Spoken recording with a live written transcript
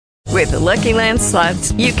With the Lucky Land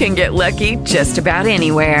Slots, you can get lucky just about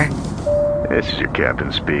anywhere. This is your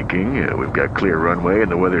captain speaking. We've got clear runway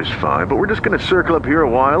and the weather's fine, but we're just going to circle up here a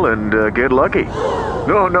while and get lucky.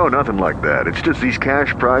 No, nothing like that. It's just these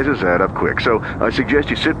cash prizes add up quick. So I suggest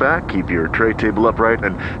you sit back, keep your tray table upright,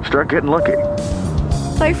 and start getting lucky.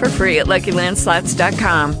 Play for free at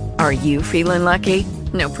LuckyLandSlots.com. Are you feeling lucky?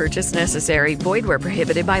 No purchase necessary. Void where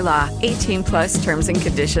prohibited by law. 18 plus terms and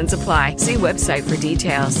conditions apply. See website for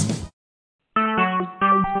details.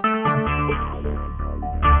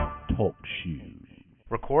 Talk shoes.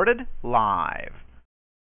 Recorded live.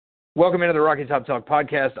 Welcome into the Rocky Top Talk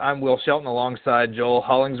podcast. I'm Will Shelton alongside Joel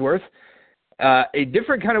Hollingsworth. A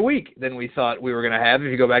different kind of week than we thought we were going to have. If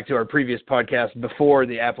you go back to our previous podcast before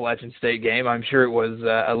the Appalachian State game, I'm sure it was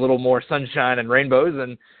a little more sunshine and rainbows,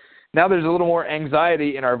 and now there's a little more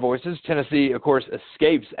anxiety in our voices. Tennessee, of course,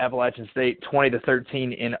 escapes Appalachian State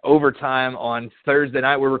 20-13 in overtime on Thursday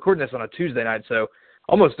night. We're recording this on a Tuesday night, so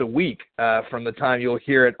almost a week from the time you'll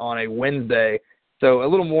hear it on a Wednesday. So a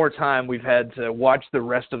little more time we've had to watch the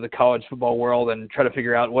rest of the college football world and try to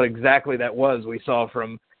figure out what exactly that was we saw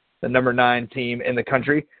from the number 9 team in the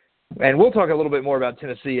country. And we'll talk a little bit more about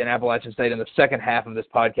Tennessee and Appalachian State in the second half of this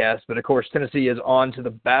podcast. But, of course, Tennessee is on to the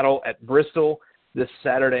battle at Bristol this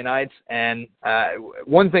Saturday night. And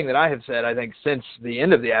one thing that I have said, I think, since the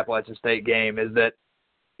end of the Appalachian State game is that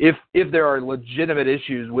if there are legitimate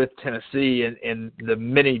issues with Tennessee in the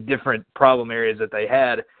many different problem areas that they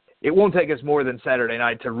had, it won't take us more than Saturday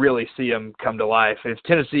night to really see them come to life. If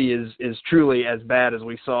Tennessee is truly as bad as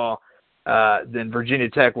we saw, then Virginia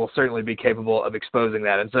Tech will certainly be capable of exposing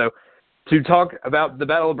that. And so to talk about the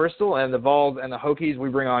Battle of Bristol and the Vols and the Hokies, we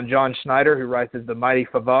bring on John Schneider, who writes as the Mighty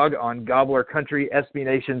Favog on Gobbler Country, SB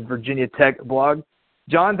Nation's Virginia Tech blog.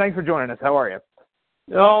 John, thanks for joining us. How are you?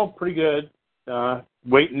 Oh, pretty good.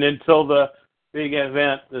 Waiting until the big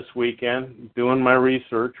event this weekend, doing my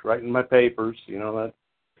research, writing my papers. You know,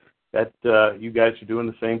 that you guys are doing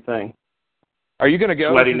the same thing. Are you going to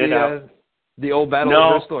go to the old Battle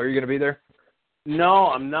of Bristol? Are you going to be there? No,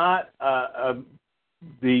 I'm not.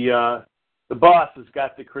 The boss has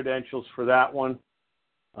got the credentials for that one.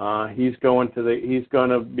 He's going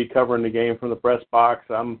to be covering the game from the press box.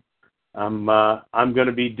 I'm going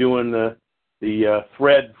to be doing the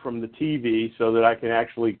thread from the TV so that I can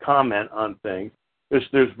actually comment on things.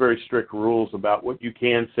 There's very strict rules about what you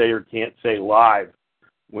can say or can't say live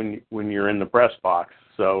when you're in the press box.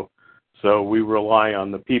 So we rely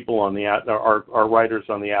on the people on the our writers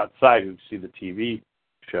on the outside who see the TV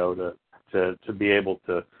show to be able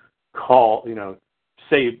to call,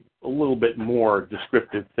 say a little bit more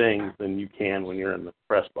descriptive things than you can when you're in the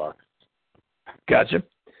press box. Gotcha.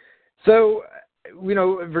 So,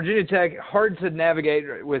 Virginia Tech, hard to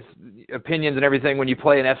navigate with opinions and everything when you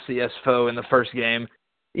play an FCS foe in the first game.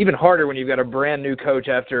 Even harder when you've got a brand new coach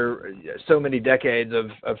after so many decades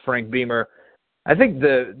of Frank Beamer. I think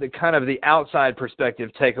the kind of the outside perspective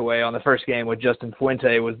takeaway on the first game with Justin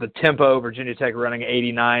Fuente was the tempo. Virginia Tech running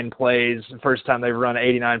 89 plays, the first time they've run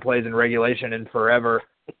 89 plays in regulation in forever.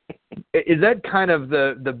 Is that kind of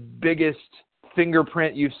the biggest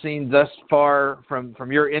fingerprint you've seen thus far from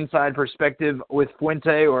your inside perspective with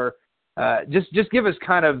Fuente, or just give us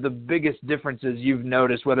kind of the biggest differences you've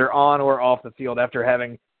noticed, whether on or off the field, after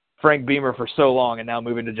having Frank Beamer for so long and now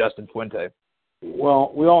moving to Justin Fuente?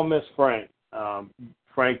 Well, we all miss Frank.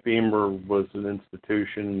 Frank Beamer was an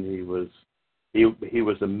institution. He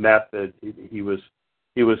was a method. He was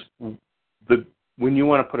when you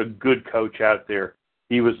want to put a good coach out there,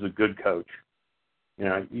 he was the good coach.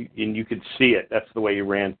 And you could see it. That's the way he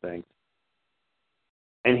ran things.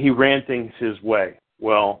 And he ran things his way.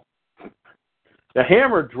 Well, the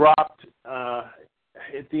hammer dropped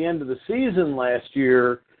at the end of the season last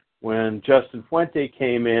year when Justin Fuente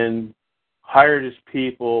came in, hired his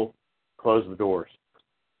people, closed the doors.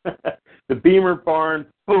 The Beamer barn,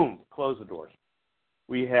 boom, closed the doors.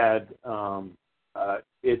 We had,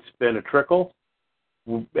 it's been a trickle.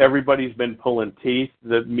 Everybody's been pulling teeth.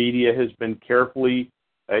 The media has been carefully,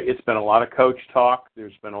 it's been a lot of coach talk.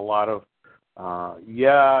 There's been a lot of,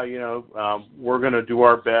 we're going to do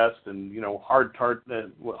our best, and, hard,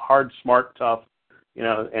 smart, tough,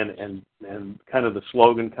 and kind of the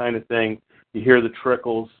slogan kind of thing. You hear the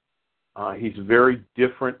trickles. He's very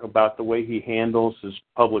different about the way he handles his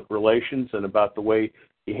public relations and about the way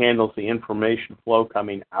he handles the information flow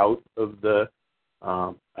coming out of the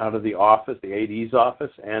office, the AD's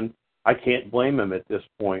office, and I can't blame him at this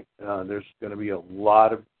point. There's going to be a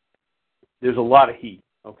lot of heat.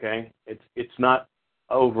 Okay, it's not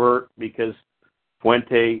overt because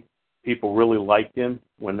Fuente, people really liked him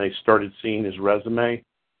when they started seeing his resume.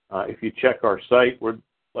 If you check our site,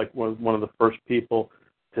 like one of the first people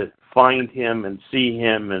to find him and see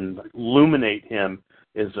him and illuminate him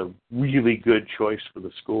is a really good choice for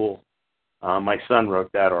the school. My son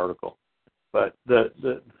wrote that article. But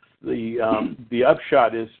the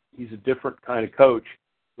upshot is he's a different kind of coach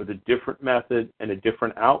with a different method and a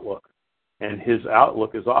different outlook. And his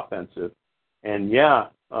outlook is offensive. And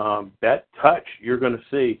that touch you're going to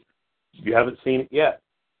see. You haven't seen it yet.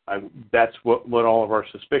 That's what all of our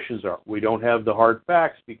suspicions are. We don't have the hard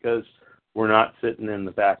facts because we're not sitting in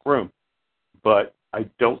the back room. But I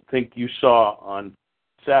don't think you saw on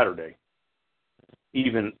Saturday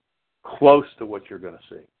even close to what you're going to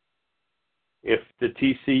see. If the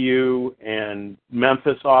TCU and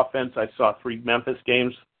Memphis offense, I saw 3 Memphis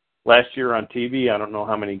games last year on TV. I don't know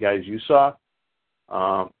how many guys you saw.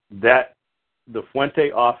 That the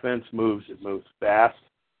Fuente offense moves fast,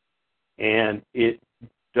 and it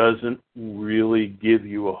doesn't really give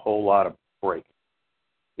you a whole lot of break.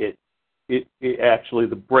 It actually,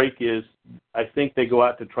 the break is, I think they go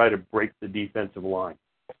out to try to break the defensive line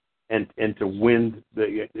and to win.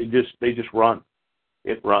 They just run.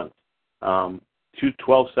 It runs.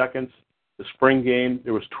 12 seconds. The spring game,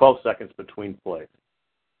 there was 12 seconds between plays.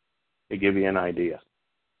 To give you an idea.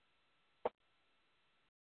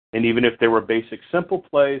 And even if they were basic, simple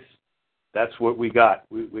plays, that's what we got.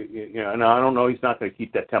 And I don't know. He's not going to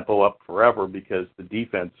keep that tempo up forever because the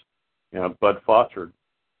defense, Bud Foster,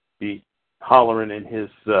 be hollering in his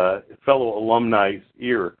fellow alumni's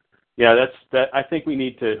ear. Yeah, I think we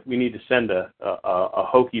need to send a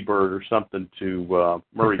hokey bird or something to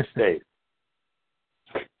Murray State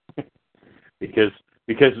because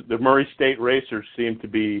the Murray State Racers seem to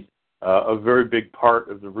be a very big part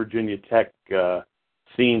of the Virginia Tech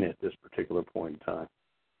scene at this particular point in time.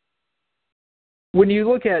 When you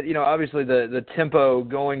look at, obviously the tempo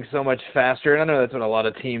going so much faster, and I know that's what a lot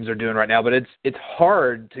of teams are doing right now, but it's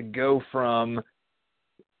hard to go from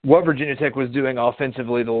what Virginia Tech was doing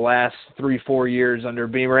offensively the last 3-4 years under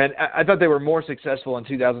Beamer. And I thought they were more successful in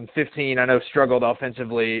 2015. I know struggled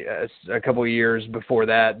offensively a couple of years before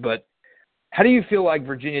that, but how do you feel like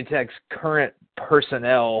Virginia Tech's current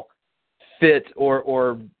personnel fit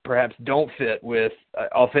or perhaps don't fit with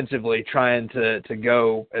offensively trying to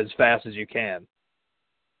go as fast as you can?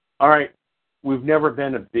 All right. We've never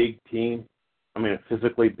been a big team. I mean, a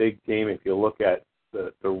physically big team. If you look at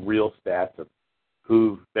the real stats of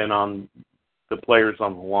who've been on the players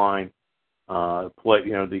on the line, the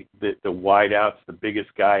wideouts, the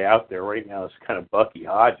biggest guy out there right now is kind of Bucky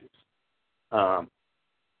Hodges. I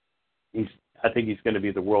think he's going to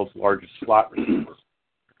be the world's largest slot receiver.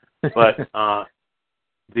 But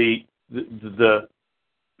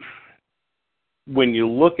when you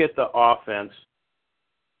look at the offense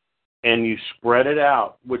and you spread it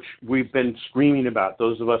out, which we've been screaming about,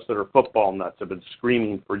 those of us that are football nuts have been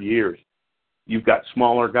screaming for years. You've got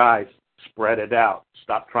smaller guys, spread it out.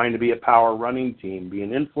 Stop trying to be a power running team, be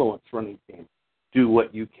an influence running team. Do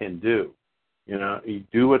what you can do. You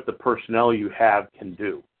do what the personnel you have can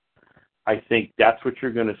do. I think that's what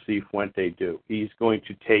you're going to see Fuente do. He's going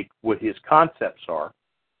to take what his concepts are,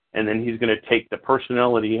 and then he's going to take the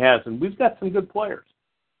personnel that he has. And we've got some good players.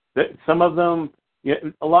 Some of them,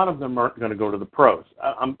 a lot of them aren't going to go to the pros.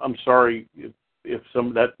 I'm sorry if some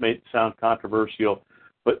of that may sound controversial,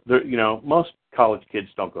 but most college kids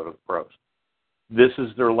don't go to the pros. These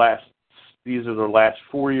are their last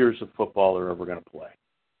 4 years of football they're ever going to play.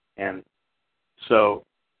 And so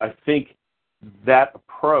I think that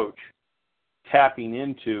approach, tapping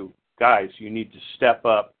into, guys, you need to step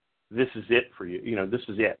up. This is it for you. This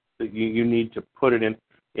is it. You need to put it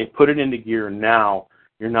into gear now.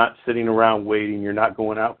 You're not sitting around waiting. You're not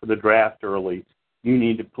going out for the draft early. You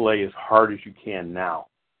need to play as hard as you can now,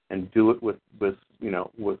 and do it with a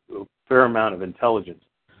fair amount of intelligence.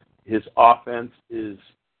 His offense is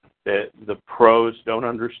that the pros don't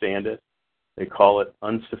understand it. They call it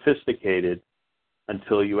unsophisticated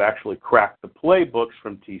until you actually crack the playbooks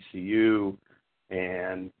from TCU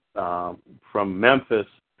and from Memphis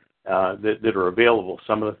that are available.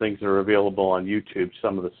 Some of the things that are available on YouTube,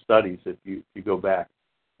 some of the studies, if you go back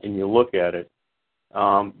and you look at it,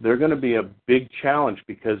 they're going to be a big challenge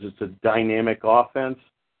because it's a dynamic offense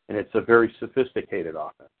and it's a very sophisticated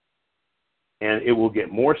offense. And it will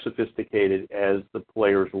get more sophisticated as the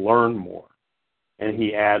players learn more and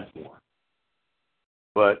he adds more.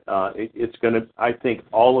 But it's going to, I think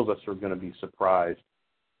all of us are going to be surprised.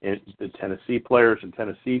 And the Tennessee players and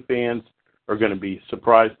Tennessee fans are going to be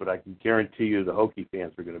surprised, but I can guarantee you the Hokie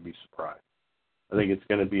fans are going to be surprised. I think it's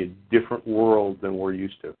going to be a different world than we're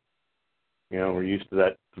used to. We're used to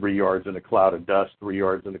that 3 yards in a cloud of dust, 3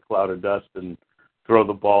 yards in a cloud of dust, and throw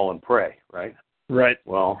the ball and pray, right? Right.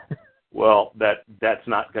 Well, that's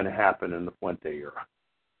not going to happen in the Fuente era.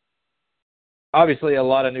 Obviously, a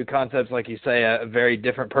lot of new concepts, like you say, a very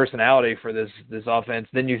different personality for this offense.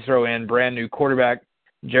 Then you throw in brand new quarterback,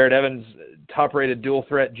 Jared Evans, top-rated dual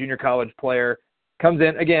threat junior college player, comes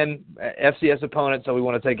in again, FCS opponent. So we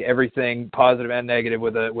want to take everything positive and negative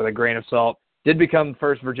with a grain of salt. Did become the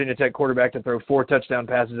first Virginia Tech quarterback to throw 4 touchdown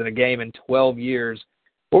passes in a game in 12 years.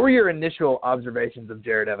 What were your initial observations of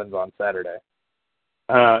Jared Evans on Saturday?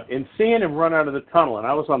 In seeing him run out of the tunnel, and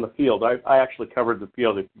I was on the field. I actually covered the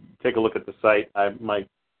field. If you take a look at the site, my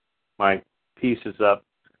piece is up.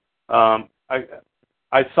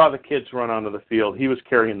 I saw the kids run onto the field. He was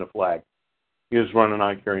carrying the flag. He was running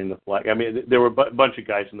on carrying the flag. I mean, there were a bunch of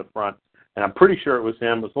guys in the front, and I'm pretty sure it was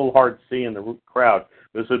him. It was a little hard to see in the crowd.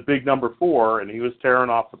 It was a big number 4, and he was tearing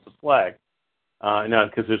off with the flag. Now,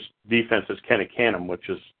 because his defense is Kenny Canham, which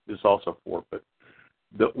is also 4.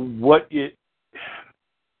 But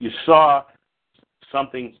you saw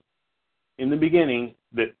something in the beginning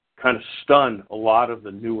that kind of stunned a lot of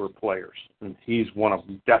the newer players, and he's one of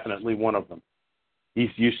them, definitely one of them. He's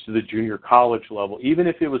used to the junior college level, even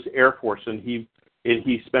if it was Air Force, and he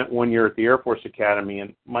spent 1 year at the Air Force Academy,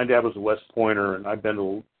 and my dad was a West Pointer, and I've been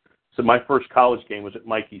to, so my first college game was at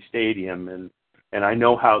Mikey Stadium, and I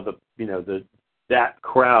know how that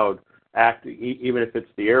crowd act, even if it's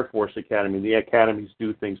the Air Force Academy. The academies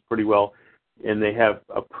do things pretty well, and they have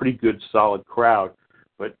a pretty good, solid crowd.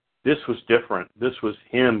 But this was different. This was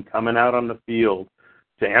him coming out on the field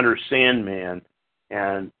to enter Sandman,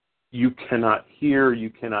 and you cannot hear, you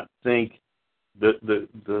cannot think.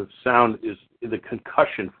 The sound is the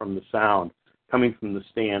concussion from the sound coming from the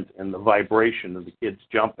stands and the vibration of the kids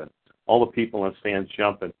jumping, all the people in the stands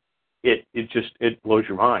jumping. It blows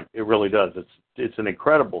your mind. It really does. It's an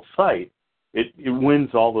incredible sight. It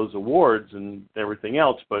wins all those awards and everything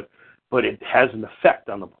else, but it has an effect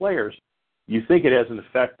on the players. You think it has an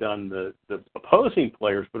effect on the opposing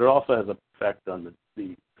players, but it also has an effect on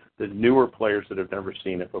the newer players that have never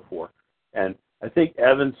seen it before. And I think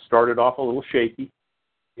Evans started off a little shaky.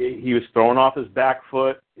 He was throwing off his back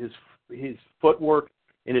foot. His footwork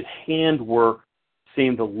and his handwork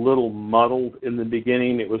seemed a little muddled in the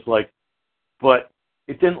beginning. It was like, but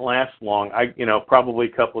it didn't last long. Probably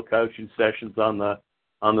a couple of coaching sessions on the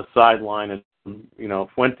sideline, and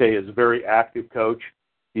Fuente is a very active coach.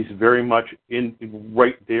 He's very much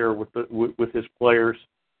right there with his players,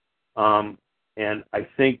 and I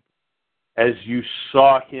think as you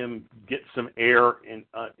saw him get some air in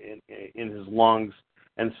his lungs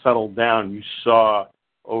and settle down, you saw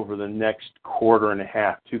over the next quarter and a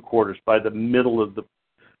half, 2 quarters, by the middle of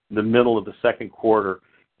the second quarter,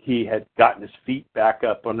 he had gotten his feet back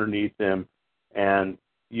up underneath him, and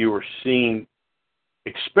you were seeing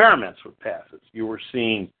experiments with passes. You were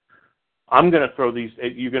seeing, I'm going to throw these,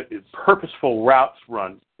 purposeful routes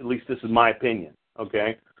run. At least this is my opinion.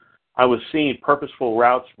 Okay, I was seeing purposeful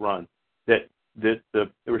routes run that the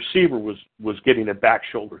receiver was getting a back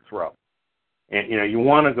shoulder throw, and you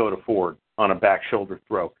want to go to Ford on a back shoulder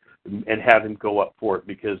throw and have him go up for it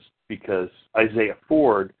because Isaiah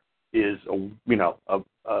Ford is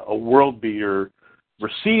a world beater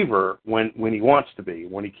receiver when he wants to be,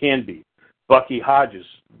 when he can be. Bucky Hodges,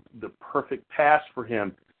 the perfect pass for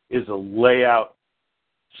him is a layout,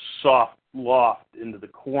 soft loft into the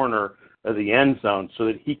corner of the end zone so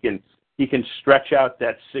that he can stretch out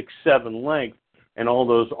that 6'7" length and all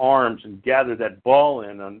those arms and gather that ball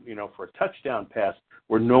in on for a touchdown pass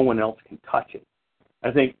where no one else can touch it.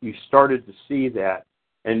 I think we started to see that,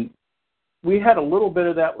 and we had a little bit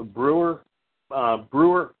of that with Brewer.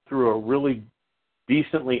 Brewer threw a really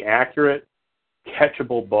decently accurate,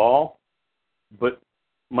 catchable ball, but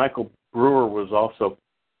Michael Brewer was also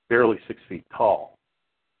barely 6 feet tall.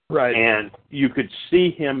 Right. And you could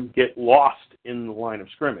see him get lost in the line of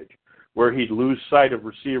scrimmage, where he'd lose sight of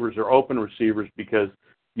receivers or open receivers because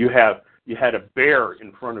you had a bear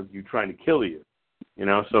in front of you trying to kill you.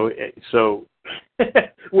 So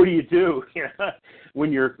what do you do?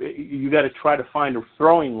 When you got to try to find a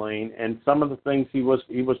throwing lane, and some of the things he was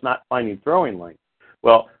not finding throwing lane.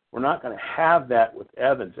 Well, we're not going to have that with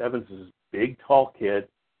Evans. Evans is a big, tall kid.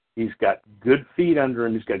 He's got good feet under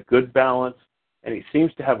him. He's got good balance, and he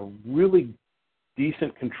seems to have a really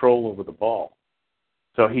decent control over the ball.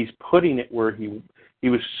 So he's putting it where he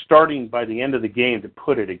was starting by the end of the game to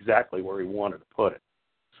put it exactly where he wanted to put it,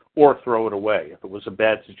 or throw it away. If it was a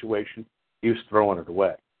bad situation, he was throwing it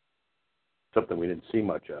away, something we didn't see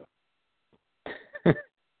much of.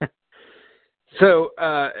 So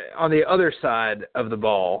on the other side of the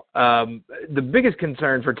ball, the biggest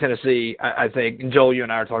concern for Tennessee, I think, and Joel, you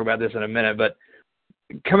and I are talking about this in a minute, but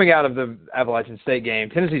coming out of the Appalachian State game,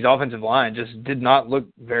 Tennessee's offensive line just did not look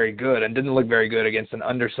very good and didn't look very good against an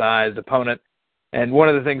undersized opponent. And one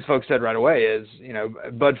of the things folks said right away is,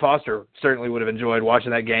 Bud Foster certainly would have enjoyed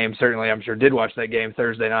watching that game. Certainly, I'm sure, did watch that game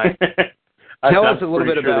Thursday night. Tell us a little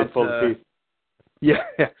bit about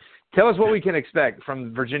Tell us what we can expect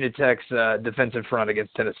from Virginia Tech's defensive front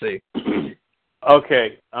against Tennessee.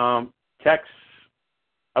 Okay. Tech's,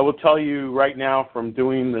 I will tell you right now from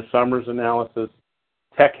doing the Summers analysis,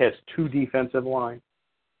 Tech has two defensive lines.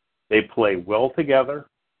 They play well together.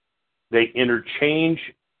 They interchange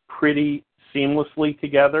pretty seamlessly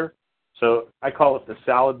together. So I call it the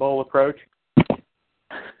salad bowl approach.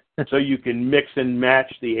 So you can mix and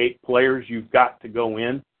match the 8 players you've got to go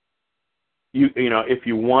in. If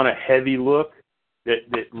you want a heavy look that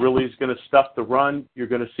really is going to stuff the run, you're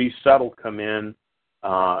going to see Settle come in.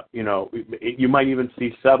 You might even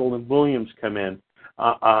see Settle and Williams come in.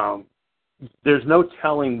 There's no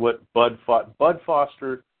telling what Bud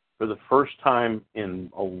Foster, for the first time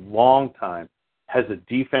in a long time, has a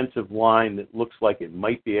defensive line that looks like it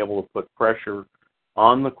might be able to put pressure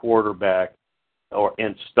on the quarterback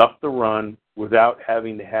and stuff the run without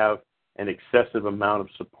having to have an excessive amount of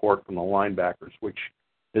support from the linebackers, which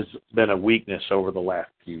has been a weakness over the last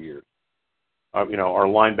few years. Our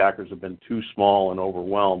linebackers have been too small and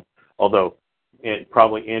overwhelmed, although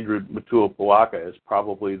probably Andrew Matuapuaka is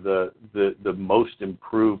probably the most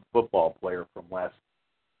improved football player from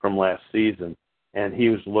last season, and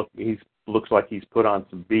he looks like he's put on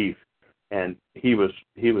some beef, and he was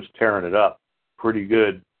tearing it up pretty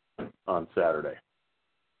good on Saturday.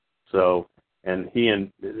 So, and he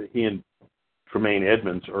and Tremaine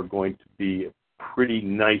Edmonds are going to be a pretty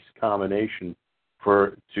nice combination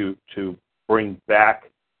to bring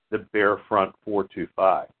back the Bear front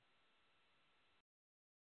 4-2-5.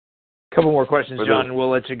 Couple more questions, John, and we'll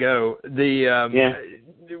let you go.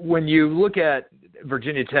 When you look at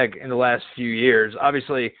Virginia Tech in the last few years,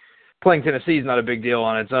 obviously playing Tennessee is not a big deal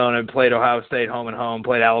on its own. It played Ohio State home and home,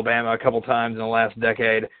 played Alabama a couple times in the last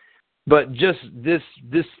decade. But just this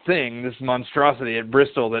monstrosity at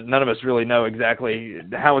Bristol that none of us really know exactly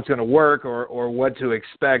how it's going to work or what to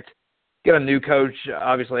expect. Got a new coach,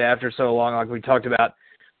 obviously, after so long, like we talked about.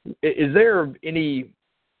 Is there any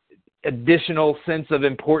additional sense of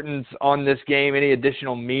importance on this game, any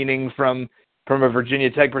additional meaning from a Virginia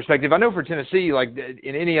Tech perspective? I know for Tennessee, like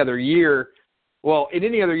in any other year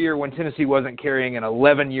when Tennessee wasn't carrying an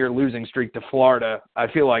 11-year losing streak to Florida, I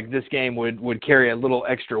feel like this game would carry a little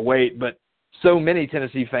extra weight. But so many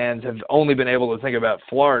Tennessee fans have only been able to think about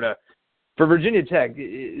Florida. For Virginia Tech,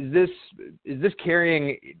 is this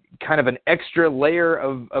carrying kind of an extra layer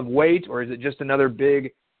of weight, or is it just another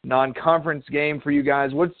big non-conference game for you guys?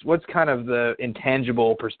 What's kind of the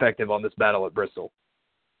intangible perspective on this battle at Bristol?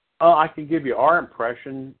 I can give you our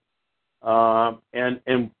impression,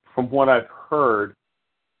 and from what I've heard,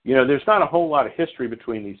 there's not a whole lot of history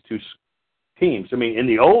between these two teams. I mean, in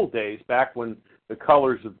the old days, back when the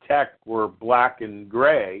colors of Tech were black and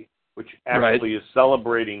gray, which actually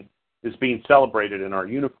is being celebrated in our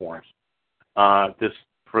uniforms,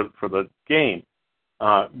 for the game.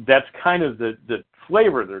 That's kind of the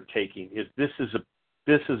flavor they're taking. Is this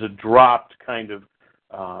is a dropped kind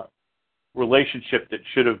of relationship that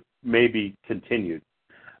should have maybe continued.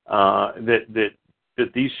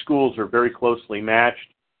 That these schools are very closely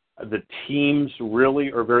matched. The teams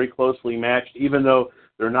really are very closely matched, even though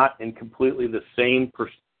they're not in completely the same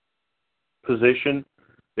position.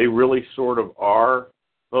 They really sort of are.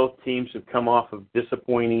 Both teams have come off of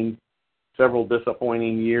several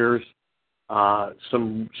disappointing years,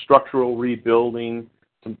 some structural rebuilding,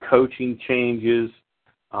 some coaching changes.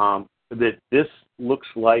 That this looks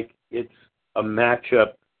like it's a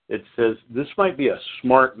matchup that says this might be a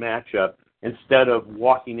smart matchup instead of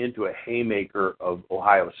walking into a haymaker of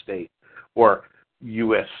Ohio State or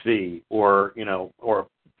USC or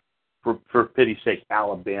for pity's sake,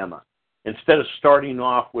 Alabama. Instead of starting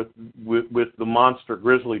off with the monster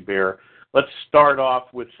grizzly bear, let's start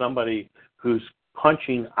off with somebody who's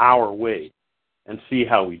punching our weight and see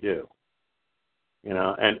how we do.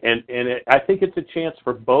 I think it's a chance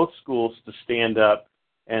for both schools to stand up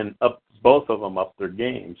and both of them up their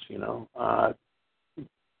games.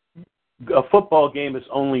 A football game is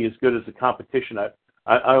only as good as the competition.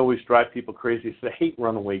 I always drive people crazy. I hate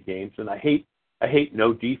runaway games, and I hate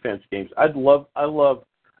no defense games. I love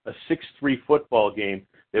a 6-3 football game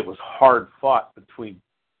that was hard fought between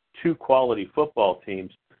two quality football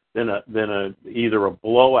teams than either a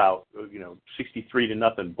blowout,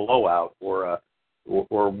 63-0 blowout, or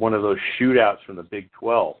one of those shootouts from the Big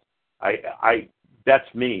 12.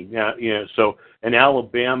 That's me. So an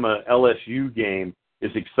Alabama LSU game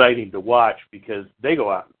is exciting to watch because they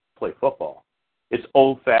go out and play football. It's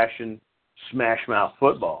old-fashioned smash-mouth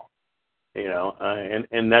football,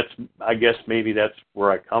 and that's, I guess maybe that's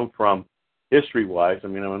where I come from history-wise. I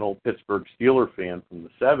mean, I'm an old Pittsburgh Steelers fan from the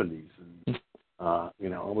 70s, and I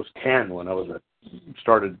was 10 when I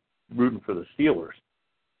started rooting for the Steelers.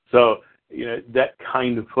 So, that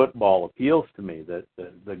kind of football appeals to me, the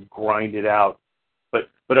grind it out, but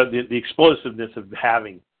the explosiveness of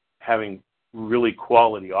having really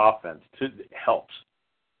quality offense helps,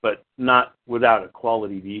 but not without a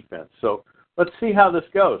quality defense. So let's see how this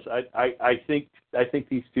goes. I think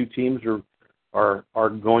these two teams are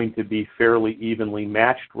going to be fairly evenly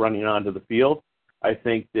matched running onto the field. I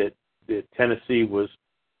think that Tennessee was,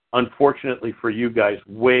 unfortunately for you guys,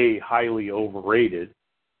 way highly overrated.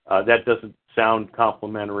 That doesn't sound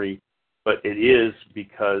complimentary, but it is,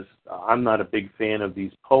 because I'm not a big fan of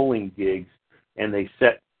these polling gigs, and they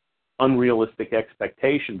set unrealistic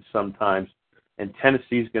expectations sometimes, and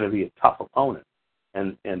Tennessee's going to be a tough opponent,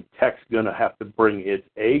 and Tech's going to have to bring its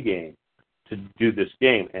A game to do this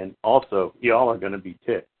game, and also y'all are going to be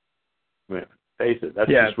ticked. I mean, face it,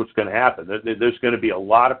 that's just what's going to happen. There's going to be a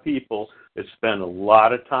lot of people that spend a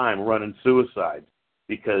lot of time running suicides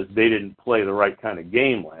because they didn't play the right kind of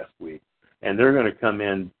game last week, and they're going to come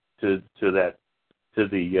in to the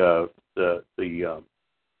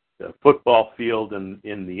football field and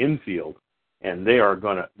in the infield, and they are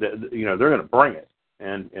going to, they're going to bring it,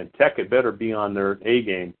 and Tech had better be on their A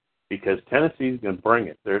game, because Tennessee's going to bring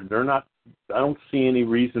it. They're not. I don't see any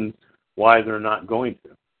reason why they're not going to.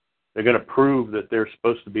 They're going to prove that they're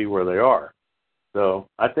supposed to be where they are. So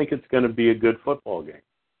I think it's going to be a good football game.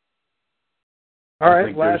 All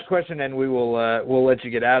right, last question, and we'll let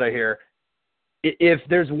you get out of here. If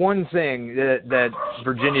there's one thing that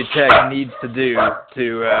Virginia Tech needs to do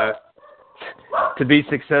to be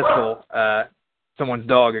successful, someone's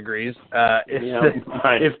dog agrees.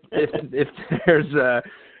 If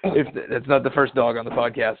that's not the first dog on the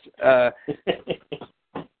podcast.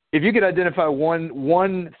 If you could identify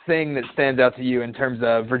one thing that stands out to you in terms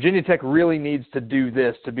of Virginia Tech really needs to do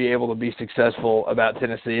this to be able to be successful about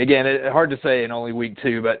Tennessee. Again, hard to say in only week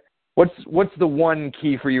 2, but what's the one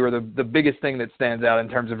key for you, or the biggest thing that stands out in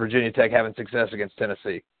terms of Virginia Tech having success against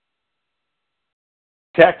Tennessee?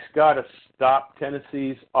 Tech's got to stop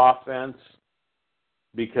Tennessee's offense,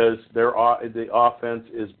 because the offense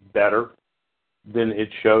is better than it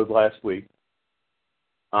showed last week.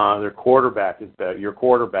 Their quarterback is better. Your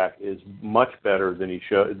quarterback is much better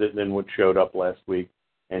than what showed up last week,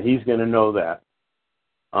 and he's going to know that.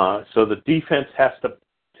 So the defense has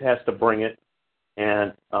to bring it,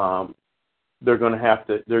 and they're going to have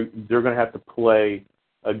to play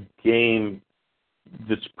a game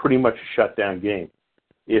that's pretty much a shutdown game.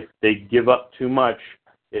 If they give up too much,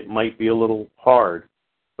 it might be a little hard.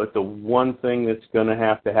 But the one thing that's going to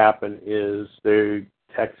have to happen is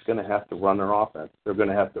Tech's going to have to run their offense. They're going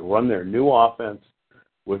to have to run their new offense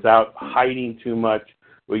without hiding too much,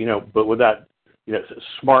 but without a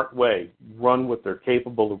smart way. Run what they're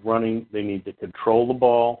capable of running. They need to control the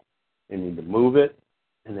ball. They need to move it,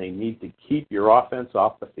 and they need to keep your offense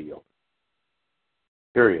off the field.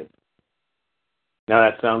 Period. Now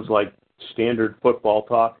that sounds like standard football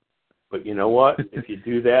talk, but you know what? If you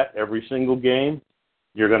do that every single game,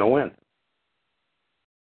 you're going to win.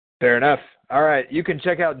 Fair enough. All right. You can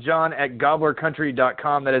check out John at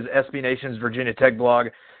gobblercountry.com. That is SB Nation's Virginia Tech blog.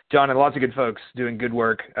 John and lots of good folks doing good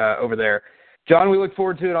work over there. John, we look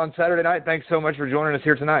forward to it on Saturday night. Thanks so much for joining us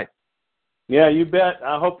here tonight. Yeah, you bet.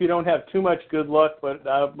 I hope you don't have too much good luck, but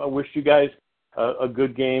I wish you guys a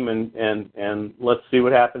good game, and let's see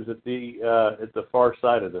what happens at the far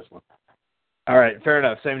side of this one. All right. Fair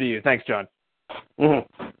enough. Same to you. Thanks, John.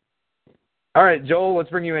 Mm-hmm. All right, Joel, let's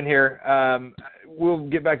bring you in here. We'll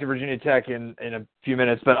get back to Virginia Tech in a few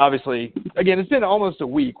minutes, but obviously, again, it's been almost a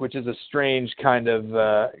week, which is a strange kind of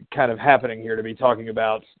happening here to be talking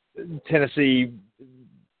about Tennessee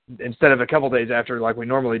instead of a couple days after like we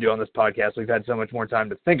normally do on this podcast. We've had so much more time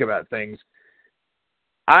to think about things.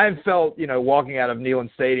 I've felt, walking out of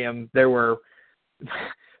Neyland Stadium,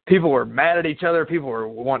 people were mad at each other, people were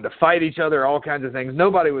wanting to fight each other, all kinds of things.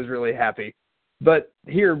 Nobody was really happy. But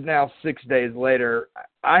here now, 6 days later,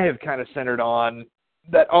 I have kind of centered on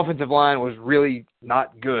that offensive line was really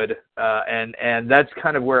not good, and that's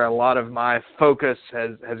kind of where a lot of my focus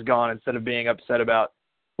has gone instead of being upset about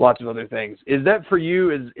lots of other things. Is that for you?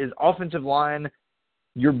 Is offensive line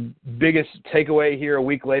your biggest takeaway here a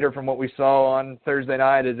week later from what we saw on Thursday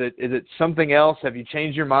night? Is it something else? Have you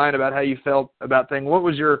changed your mind about how you felt about things?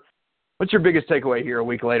 What's your biggest takeaway here a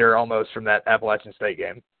week later almost from that Appalachian State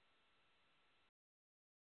game?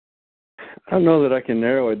 I don't know that I can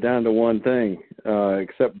narrow it down to one thing,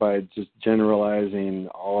 except by just generalizing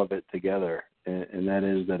all of it together, and that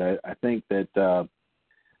is that I think that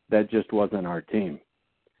that just wasn't our team.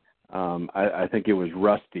 I think it was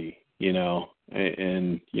rusty,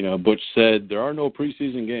 and Butch said there are no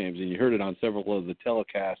preseason games, and you heard it on several of the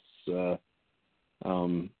telecasts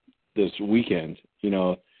this weekend.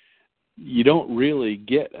 You don't really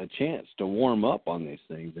get a chance to warm up on these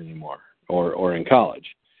things anymore, or in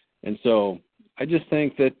college. And so I just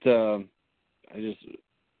think that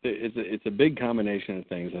it's a big combination of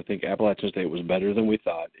things. I think Appalachian State was better than we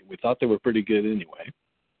thought. We thought they were pretty good anyway.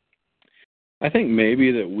 I think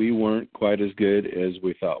maybe that we weren't quite as good as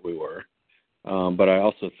we thought we were. But I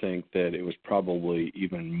also think that it was probably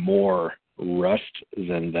even more rushed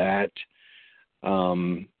than that.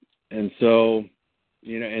 And so,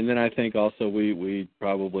 and then I think also we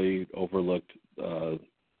probably overlooked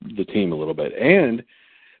the team a little bit. And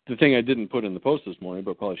the thing I didn't put in the post this morning,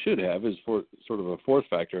 but probably should have, is for sort of a fourth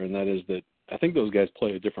factor, and that is that I think those guys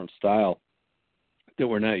play a different style that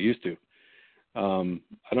we're not used to.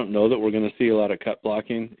 I don't know that we're going to see a lot of cut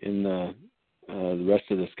blocking in the rest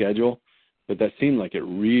of the schedule, but that seemed like it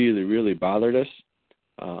really, really bothered us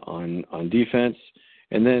on defense.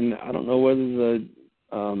 And then I don't know whether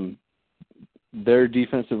their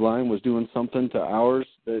defensive line was doing something to ours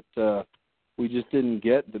that we just didn't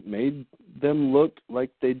get, that made them look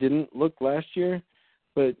like they didn't look last year.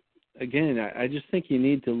 But again, I just think you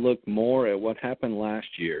need to look more at what happened last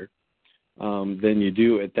year than you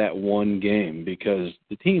do at that one game, because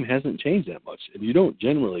the team hasn't changed that much, and you don't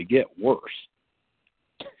generally get worse.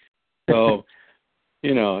 So,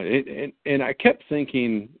 and I kept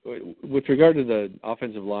thinking, with regard to the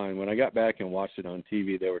offensive line, when I got back and watched it on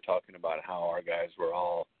TV, they were talking about how our guys were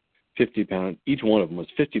all 50 pounds, each one of them was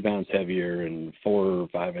 50 pounds heavier and 4 or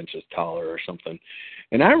 5 inches taller or something.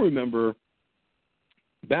 And I remember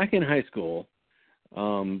back in high school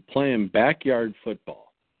playing backyard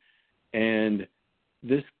football. And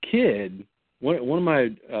this kid, one of my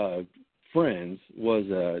friends was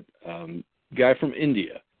a guy from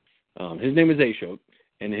India. His name is Ashok,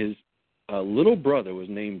 and his little brother was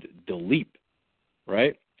named Dilip,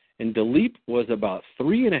 right? And Dilip was about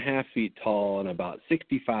 3.5 feet tall and about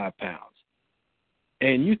 65 pounds.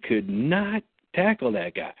 And you could not tackle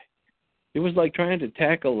that guy. It was like trying to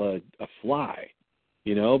tackle a fly,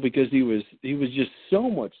 because he was just so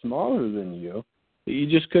much smaller than you that you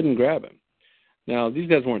just couldn't grab him. Now, these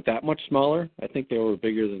guys weren't that much smaller. I think they were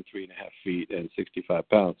bigger than 3.5 feet and 65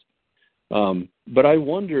 pounds. But I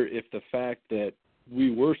wonder if the fact that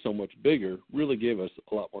we were so much bigger really gave us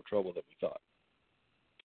a lot more trouble than we thought.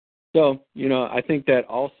 So, I think that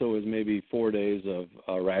also is maybe 4 days of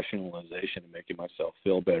rationalization and making myself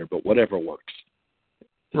feel better, but whatever works.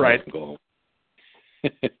 Right. Go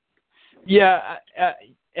home. Yeah,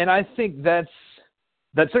 and I think that's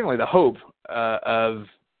certainly the hope of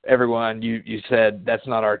everyone. You said that's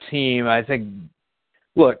not our team. I think,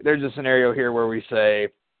 look, there's a scenario here where we say,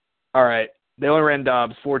 all right, they only ran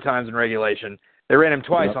Dobbs 4 times in regulation. They ran him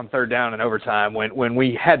twice on third down in overtime. When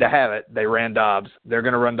we had to have it, they ran Dobbs. They're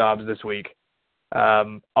going to run Dobbs this week.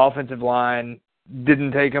 Offensive line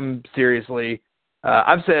didn't take them seriously.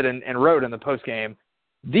 I've said and wrote in the postgame,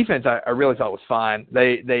 defense I really thought was fine.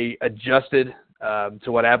 They adjusted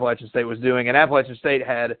to what Appalachian State was doing, and Appalachian State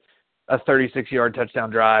had a 36-yard touchdown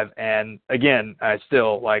drive. And, again, I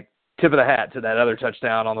still, tip of the hat to that other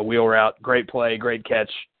touchdown on the wheel route. Great play, great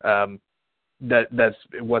catch. That's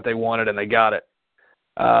what they wanted, and they got it.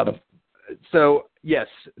 So, yes,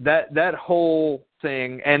 that whole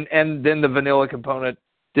thing, and then the vanilla component,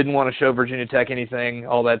 didn't want to show Virginia Tech anything,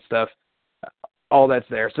 all that stuff, all that's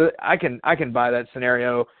there. So I can buy that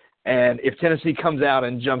scenario. And if Tennessee comes out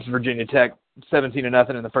and jumps Virginia Tech 17-0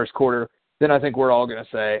 in the first quarter, then I think we're all going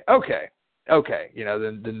to say, okay,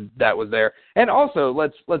 then that was there. And also,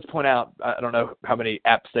 let's point out, I don't know how many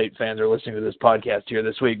App State fans are listening to this podcast here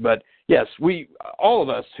this week, but yes, all of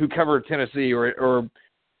us who cover Tennessee, or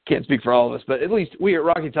can't speak for all of us, but at least we at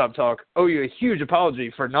Rocky Top Talk owe you a huge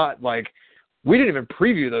apology for not, we didn't even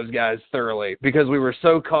preview those guys thoroughly because we were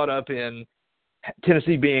so caught up in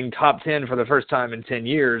Tennessee being top 10 for the first time in 10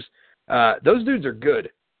 years. Those dudes are good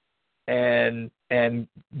and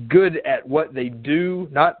good at what they do,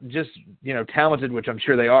 not just, talented, which I'm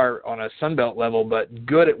sure they are on a Sunbelt level, but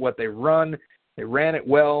good at what they run. They ran it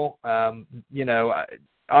well.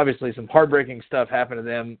 Obviously some heartbreaking stuff happened to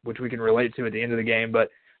them, which we can relate to at the end of the game, but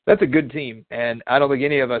that's a good team. And I don't think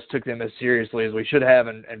any of us took them as seriously as we should have,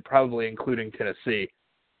 and probably including Tennessee.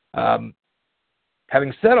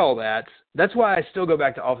 Having said all that, that's why I still go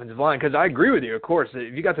back to offensive line, because I agree with you, of course.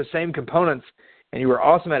 If you got the same components and you were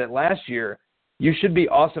awesome at it last year, you should be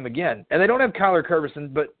awesome again. And they don't have Kyler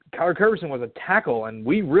Kerberson, but Kyler Kerberson was a tackle, and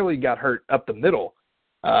we really got hurt up the middle.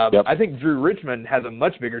 Yep. I think Drew Richmond has a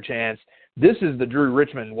much bigger chance. This is the Drew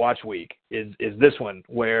Richmond watch week, is this one,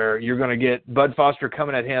 where you're going to get Bud Foster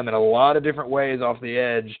coming at him in a lot of different ways off the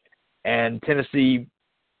edge, and Tennessee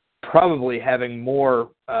probably having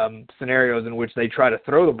more scenarios in which they try to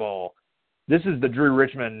throw the ball. This is the Drew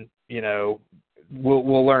Richmond,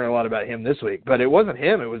 we'll learn a lot about him this week. But it wasn't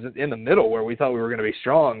him. It was in the middle where we thought we were going to be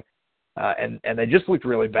strong, and they just looked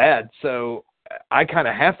really bad. So I kind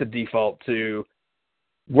of have to default to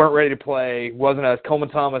weren't ready to play, wasn't us. Coleman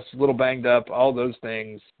Thomas, a little banged up, all those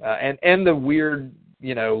things. And the weird,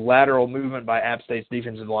 lateral movement by App State's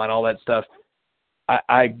defensive line, all that stuff.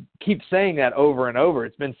 I keep saying that over and over.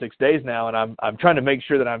 It's been 6 days now, and I'm trying to make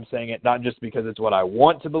sure that I'm saying it not just because it's what I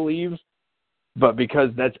want to believe, but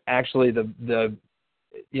because that's actually the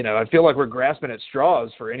I feel like we're grasping at straws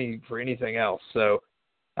for anything else. So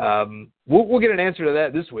we'll get an answer to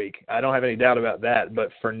that this week. I don't have any doubt about that.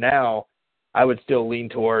 But for now, I would still lean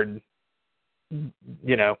toward, not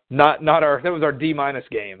that was our D-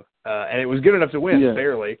 game, and it was good enough to win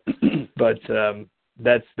barely, but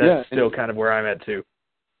that's still kind of where I'm at too.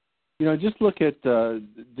 Just look at.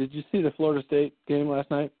 Did you see the Florida State game last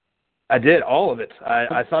night? I did, all of it.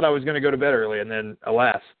 I thought I was going to go to bed early, and then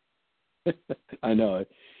alas. I know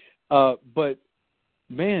it. But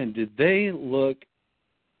man, did they look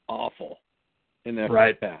awful in that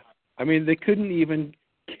first half? I mean, they couldn't even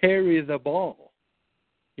carry the ball.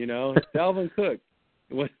 Dalvin Cook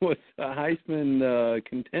was a Heisman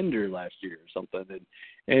contender last year or something,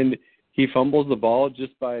 and he fumbles the ball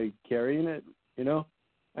just by carrying it.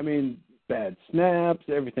 I mean, bad snaps,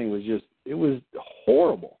 everything was it was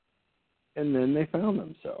horrible. And then they found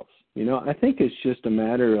themselves. I think it's just a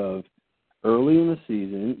matter of early in the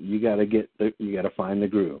season, you got to find the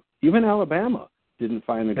groove. Even Alabama didn't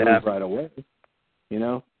find the groove right away.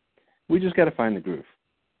 We just got to find the groove.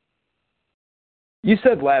 You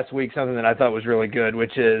said last week something that I thought was really good,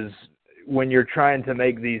 which is when you're trying to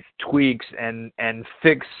make these tweaks and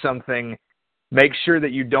fix something, make sure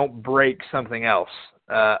that you don't break something else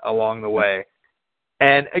along the way.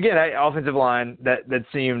 And again, offensive line that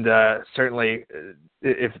seemed certainly,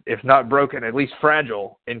 if not broken, at least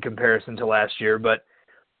fragile in comparison to last year. But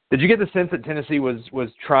did you get the sense that Tennessee was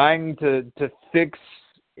trying to fix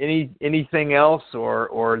anything else,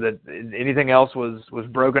 or that anything else was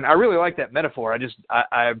broken? I really like that metaphor. I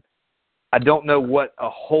don't know what a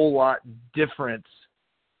whole lot different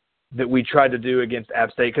that we tried to do against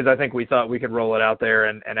App State, because I think we thought we could roll it out there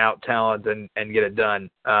and out-talent and get it done.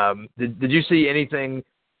 Did you see anything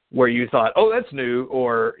where you thought, oh, that's new,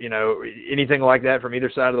 or, anything like that from either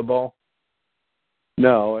side of the ball?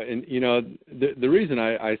 No, and, the reason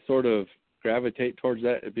I sort of gravitate towards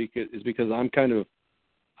that is because I'm kind of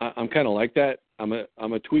like that. I'm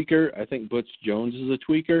a tweaker. I think Butch Jones is a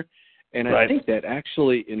tweaker. And I think that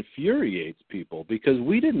actually infuriates people because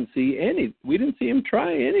we didn't see him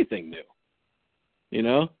try anything new.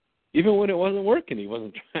 Even when it wasn't working, he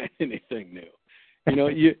wasn't trying anything new. And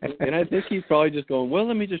I think he's probably just going, well,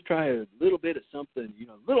 let me just try a little bit of something,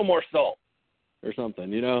 a little more salt or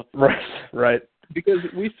something, Right. Because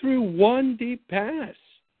we threw one deep pass,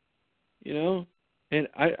 and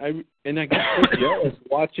I got so jealous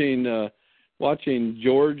watching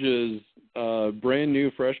Georgia's brand new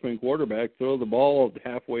freshman quarterback throw the ball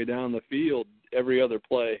halfway down the field every other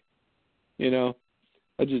play.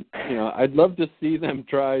 I'd love to see them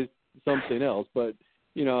try something else, but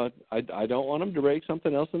I don't want them to break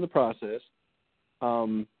something else in the process.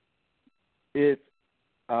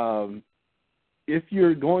 If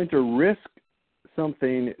you're going to risk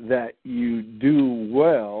something that you do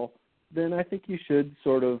well, then I think you should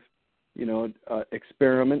sort of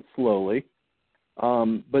experiment slowly.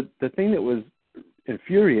 But the thing that was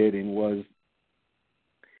infuriating was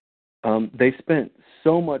they spent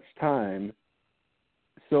so much time,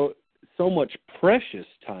 so much precious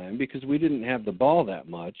time, because we didn't have the ball that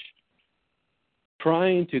much,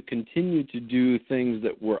 trying to continue to do things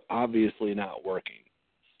that were obviously not working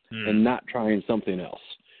and not trying something else.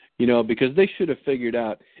 Because they should have figured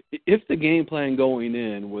out, if the game plan going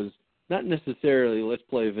in was not necessarily let's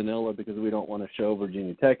play vanilla because we don't want to show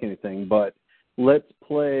Virginia Tech anything, but let's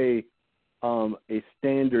play a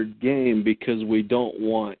standard game because we don't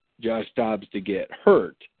want Josh Dobbs to get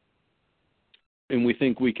hurt, and we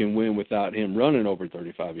think we can win without him running over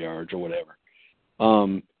 35 yards or whatever.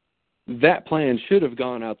 That plan should have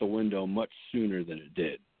gone out the window much sooner than it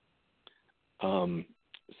did.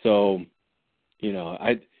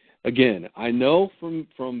 I know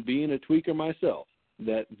from being a tweaker myself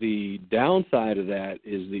that the downside of that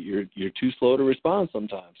is that you're too slow to respond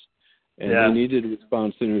sometimes, and Yeah. they needed to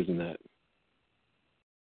respond sooner than that.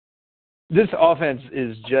 This offense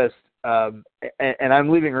is just, and I'm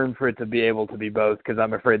leaving room for it to be able to be both because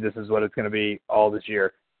I'm afraid this is what it's going to be all this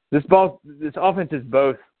year. This offense is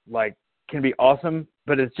both like can be awesome,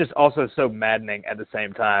 but it's just also so maddening at the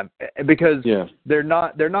same time because they're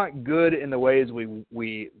not good in the ways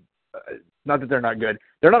we not that they're not good.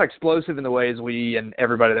 They're not explosive in the ways we and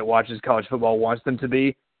everybody that watches college football wants them to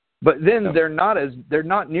be. But then they're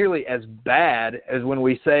not nearly as bad as when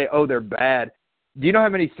we say, oh, they're bad. Do you know how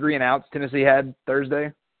many 3-and-outs Tennessee had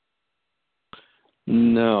Thursday?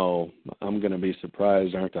 No, I'm going to be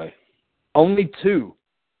surprised, aren't I? Only 2.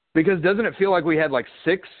 Because doesn't it feel like we had like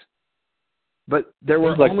 6? But there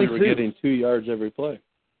were like only we were 2. Getting 2 yards every play.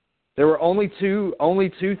 There were only two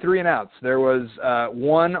 3-and-outs. There was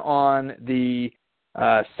one on the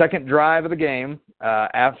second drive of the game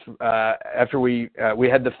after we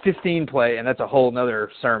had the 15-play, and that's a whole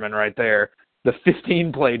nother sermon right there. The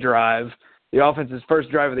 15-play drive. The offense's first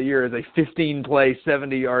drive of the year is a 15-play,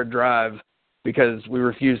 70-yard drive because we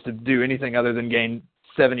refused to do anything other than gain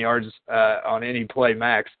 7 yards on any play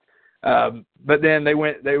max. But then they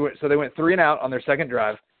went 3-and-out on their second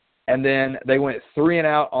drive, and then they went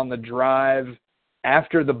 3-and-out on the drive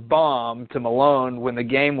after the bomb to Malone when the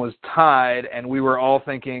game was tied, and we were all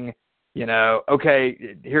thinking,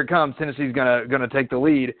 okay, here it comes. Tennessee's gonna take the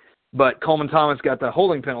lead, but Coleman Thomas got the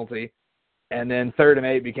holding penalty. And then 3rd and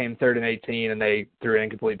 8 became 3rd and 18, and they threw an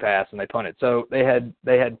incomplete pass and they punted. So they had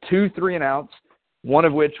 2 3-and-outs, one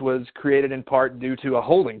of which was created in part due to a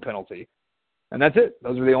holding penalty. And that's it.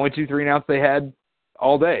 Those were the only 2 3-and-outs they had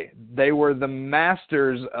all day. They were the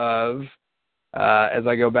masters of, as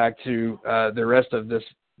I go back to the rest of this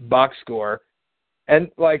box score.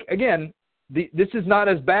 And, again, this is not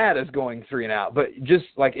as bad as going 3-and-out, but just,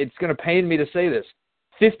 it's going to pain me to say this.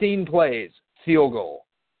 15 plays, field goal.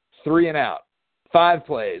 3-and-out, 5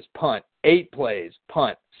 plays, punt, 8 plays,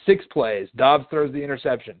 punt, 6 plays, Dobbs throws the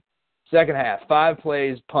interception. Second half, 5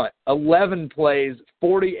 plays, punt, 11 plays,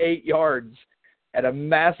 48 yards at a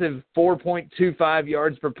massive 4.25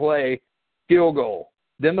 yards per play, field goal.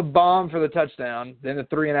 Then the bomb for the touchdown, then the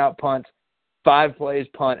 3-and-out punt, 5 plays,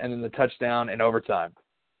 punt, and then the touchdown in overtime.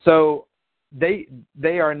 So they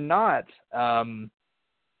are not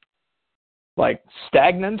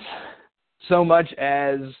stagnant so much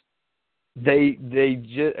as they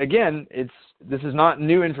again, this is not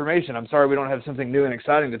new information. I'm sorry we don't have something new and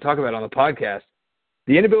exciting to talk about on the podcast.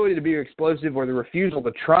 The inability to be explosive or the refusal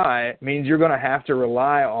to try means you're going to have to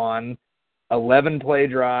rely on 11-play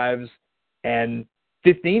drives and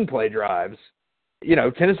 15-play drives.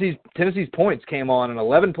 Tennessee's points came on an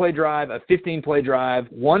 11-play drive, a 15-play drive,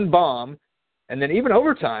 1 bomb, and then even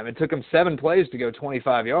overtime, it took them 7 plays to go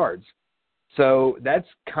 25 yards. So that's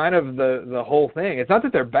kind of the whole thing. It's not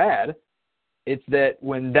that they're bad. It's that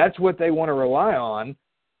when that's what they want to rely on,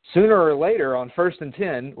 sooner or later on 1st and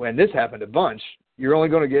 10, when this happened a bunch, you're only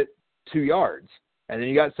going to get 2 yards. And then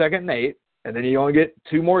you got 2nd and 8, and then you only get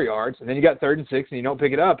 2 more yards, and then you got 3rd and 6, and you don't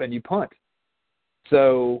pick it up, and you punt.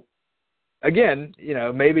 So, again,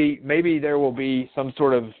 maybe there will be some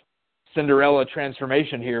sort of Cinderella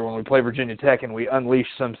transformation here when we play Virginia Tech and we unleash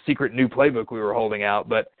some secret new playbook we were holding out.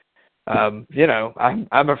 But, I'm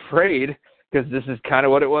afraid because this is kind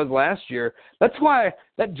of what it was last year. That's why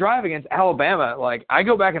that drive against Alabama, I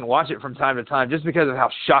go back and watch it from time to time just because of how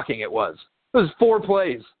shocking it was. It was 4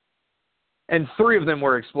 plays, and 3 of them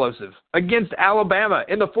were explosive against Alabama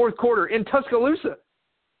in the 4th quarter in Tuscaloosa.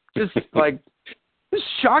 Just just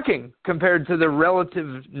shocking compared to the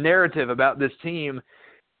relative narrative about this team.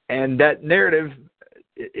 And that narrative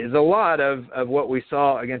is a lot of what we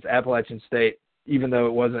saw against Appalachian State, even though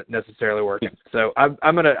it wasn't necessarily working. So I'm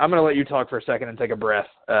gonna let you talk for a second and take a breath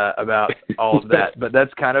about all of that. But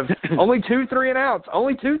that's kind of only 2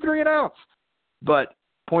 3-and-outs, but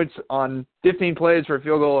points on 15 plays for a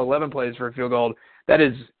field goal, 11 plays for a field goal. That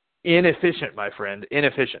is inefficient, my friend,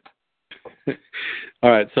 inefficient. All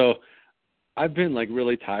right, so I've been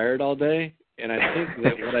really tired all day, and I think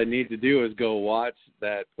that what I need to do is go watch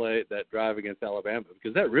that drive against Alabama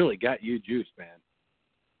because that really got you juiced, man.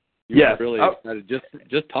 You were really excited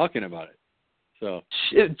just talking about it. So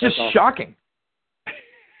it's just shocking.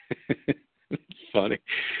 It's funny.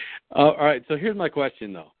 All right, so here's my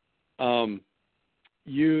question though.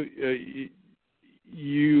 You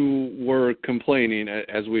were complaining,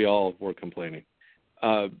 as we all were complaining,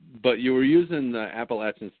 but you were using the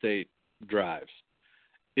Appalachian State drives.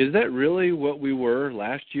 Is that really what we were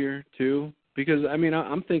last year too? Because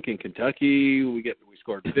I'm thinking Kentucky, we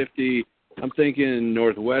scored 50. I'm thinking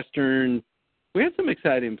Northwestern, We had some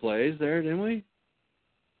exciting plays there, didn't we?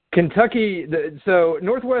 Kentucky, so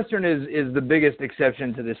Northwestern is the biggest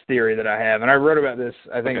exception to this theory that I have, and I wrote about this,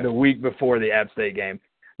 I think, the week before the App State game.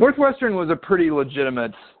 Northwestern was a pretty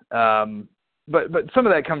legitimate, but some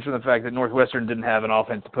of that comes from the fact that Northwestern didn't have an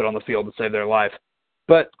offense to put on the field to save their life.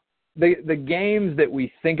 But the games that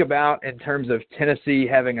we think about in terms of Tennessee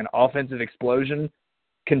having an offensive explosion,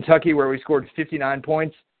 Kentucky where we scored 59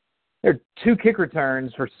 points, there are 2 kick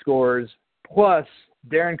returns for scores, plus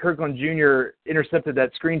Darren Kirkland Jr. intercepted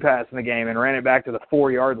that screen pass in the game and ran it back to the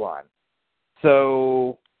 4-yard line.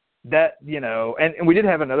 So that, and we did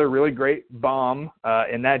have another really great bomb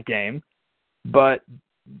in that game. But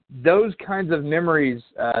those kinds of memories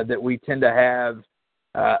that we tend to have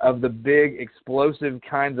of the big, explosive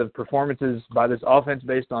kinds of performances by this offense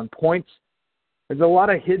based on points, there's a lot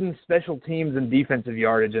of hidden special teams and defensive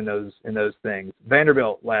yardage in those things.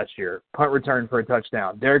 Vanderbilt last year, punt return for a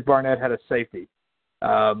touchdown. Derek Barnett had a safety.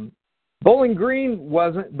 Bowling Green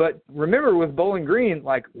wasn't, but remember with Bowling Green,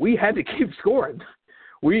 we had to keep scoring.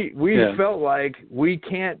 We felt like we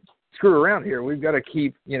can't screw around here. We've got to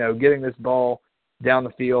keep, getting this ball down the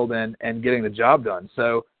field and getting the job done.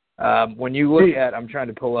 So when you look at, I'm trying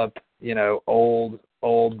to pull up, old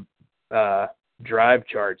drive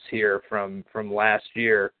charts here from last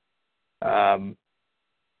year.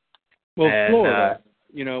 Florida,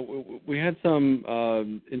 we had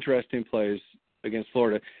some interesting plays against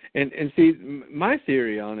Florida. And see, my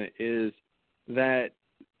theory on it is that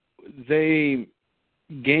they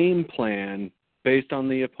game plan based on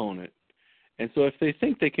the opponent. And so if they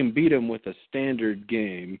think they can beat them with a standard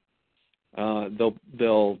game,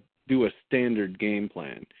 they'll do a standard game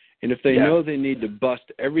plan. And if they know they need to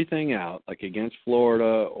bust everything out, like against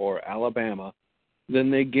Florida or Alabama, then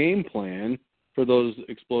they game plan for those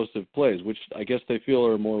explosive plays, which I guess they feel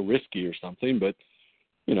are more risky or something. But,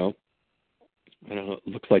 I don't know, it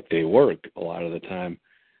looks like they work a lot of the time.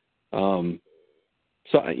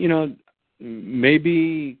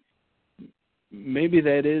 Maybe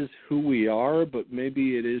that is who we are, but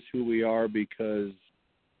maybe it is who we are because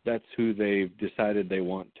that's who they've decided they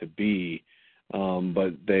want to be,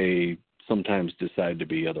 but they sometimes decide to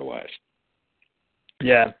be otherwise.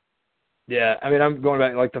 Yeah. I mean, I'm going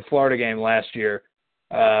back, the Florida game last year.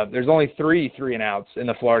 There's only 3 3-and-outs in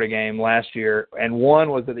the Florida game last year, and one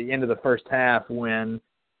was at the end of the first half when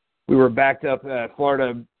we were backed up. We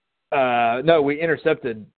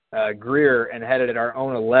intercepted Greer and had it at our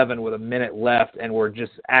own 11 with a minute left, and we're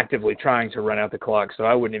just actively trying to run out the clock. So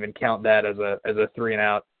I wouldn't even count that as a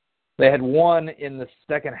 3-and-out. They had one in the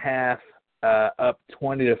second half, up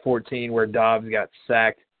 20-14, where Dobbs got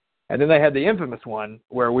sacked, and then they had the infamous one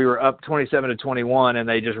where we were up 27-21, and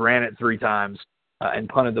they just ran it 3 times. And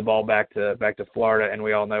punted the ball back to Florida, and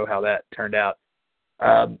we all know how that turned out.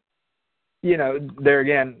 There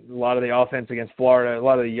again, a lot of the offense against Florida, a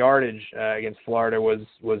lot of the yardage against Florida was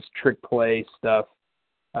trick play stuff,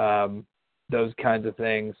 those kinds of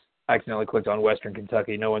things. I accidentally clicked on Western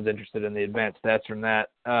Kentucky. No one's interested in the advanced stats from that.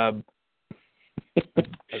 I'm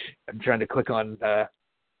trying to click on. There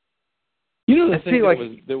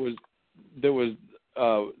was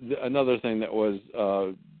another thing that was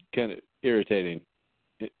kind of irritating.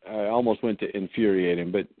 I almost went to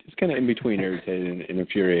infuriating, but it's kind of in between irritating and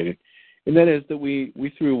infuriating. And that is that we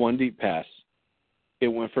threw one deep pass. It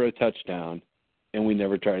went for a touchdown, and we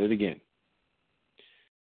never tried it again.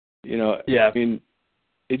 I mean,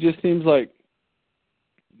 it just seems like,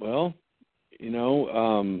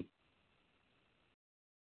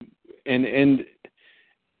 and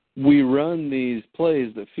we run these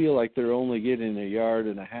plays that feel like they're only getting 1.5 yards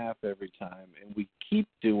every time, and we keep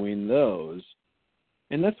doing those.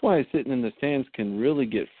 And that's why sitting in the stands can really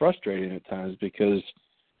get frustrating at times because,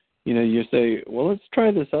 you say, well, let's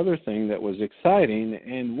try this other thing that was exciting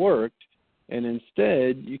and worked, and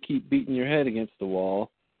instead you keep beating your head against the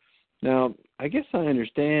wall. Now, I guess I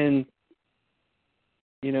understand,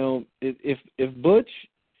 if Butch,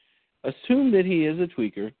 assume that he is a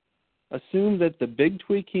tweaker, assume that the big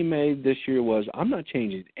tweak he made this year was, I'm not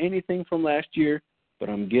changing anything from last year, but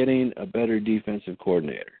I'm getting a better defensive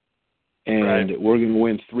coordinator. And we're going to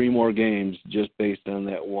win 3 more games just based on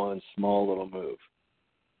that one small little move.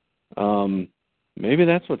 Maybe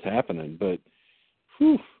that's what's happening, but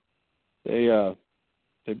they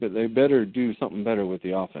better do something better with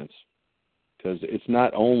the offense because it's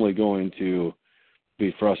not only going to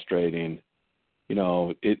be frustrating.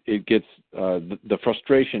 It gets the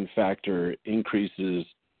frustration factor increases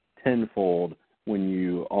tenfold when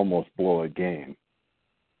you almost blow a game.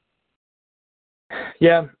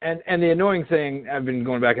 Yeah, and the annoying thing, I've been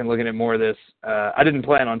going back and looking at more of this. I didn't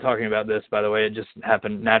plan on talking about this, by the way. It just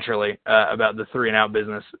happened naturally about the 3-and-out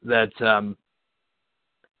business. That,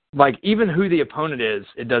 even who the opponent is,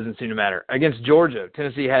 it doesn't seem to matter. Against Georgia,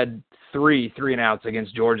 Tennessee had 3-and-outs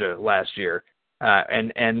against Georgia last year.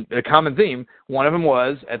 And the common theme, one of them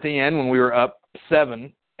was at the end when we were up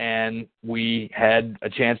 7 and we had a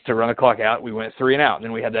chance to run the clock out, we went 3-and-out. And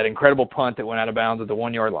then we had that incredible punt that went out of bounds at the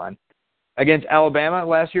 1-yard line. Against Alabama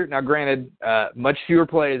last year, now granted, much fewer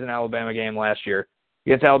plays in Alabama game last year.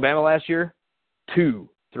 Against Alabama last year, 2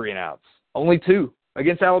 3-and-outs. Only 2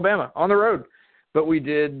 against Alabama on the road. But we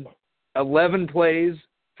did 11 plays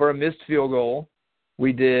for a missed field goal.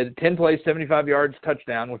 We did 10 plays, 75 yards,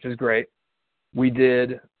 touchdown, which is great. We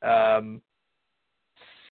did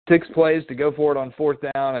 6 plays to go for it on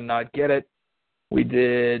 4th down and not get it. We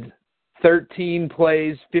did 13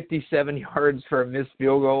 plays, 57 yards for a missed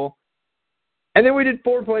field goal. And then we did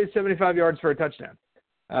 4 plays, 75 yards for a touchdown.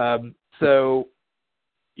 So,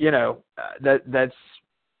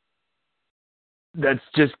 that's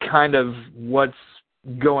just kind of what's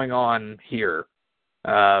going on here.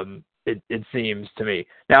 It seems to me.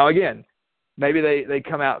 Now, again, maybe they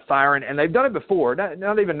come out firing, and they've done it before.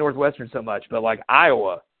 Not even Northwestern so much, but like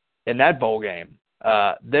Iowa in that bowl game,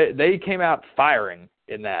 they came out firing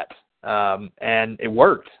in that, and it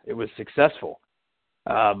worked. It was successful.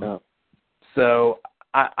 So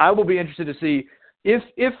I will be interested to see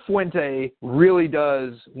if Fuente really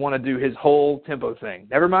does want to do his whole tempo thing.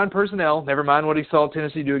 Never mind personnel. Never mind what he saw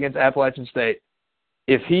Tennessee do against Appalachian State.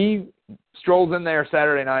 If he strolls in there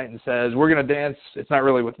Saturday night and says, we're going to dance, it's not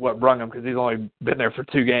really with what brung him because he's only been there for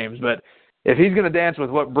 2 games, but if he's going to dance with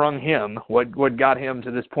what brung him, what got him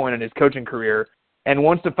to this point in his coaching career, and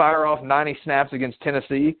wants to fire off 90 snaps against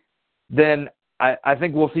Tennessee, then I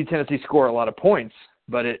think we'll see Tennessee score a lot of points.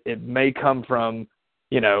 But it may come from,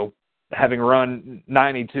 having run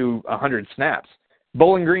 90 to 100 snaps.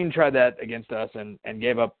 Bowling Green tried that against us and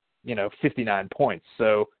gave up, 59 points.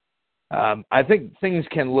 So I think things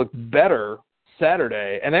can look better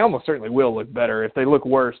Saturday, and they almost certainly will look better. If they look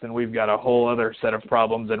worse, then we've got a whole other set of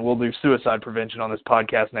problems, and we'll do suicide prevention on this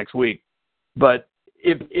podcast next week. But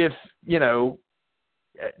if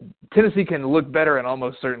Tennessee can look better, and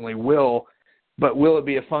almost certainly will, but will it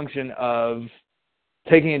be a function of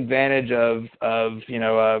taking advantage of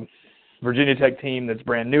a Virginia Tech team that's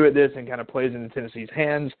brand new at this and kind of plays into Tennessee's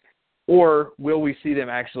hands, or will we see them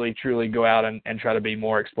actually truly go out and try to be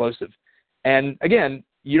more explosive? And again,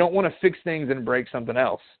 you don't want to fix things and break something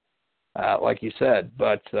else, like you said.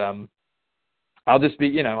 But I'll just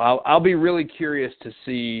be, I'll be really curious to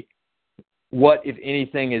see what, if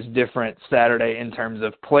anything, is different Saturday in terms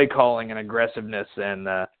of play calling and aggressiveness and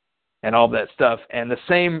all that stuff. And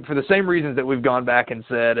for the same reasons that we've gone back and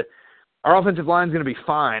said, our offensive line is going to be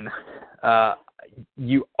fine.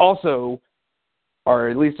 You also are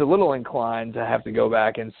at least a little inclined to have to go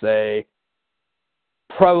back and say,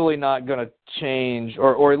 probably not going to change,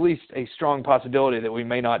 or at least a strong possibility that we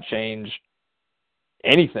may not change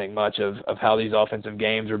anything much of how these offensive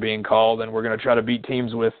games are being called. And we're going to try to beat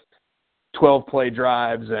teams with 12-play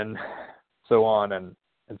drives and so on and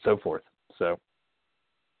so forth. So,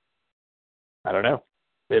 I don't know.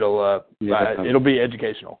 It'll be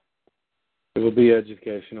educational. It will be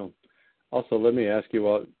educational. Also, let me ask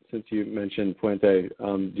you, since you mentioned Fuente,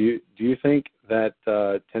 do you think that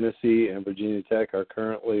Tennessee and Virginia Tech are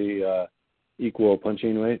currently equal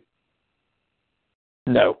punching weight?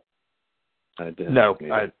 No. I do not.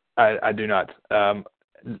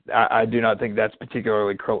 I do not think that's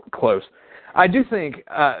particularly close. I do think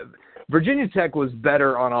Virginia Tech was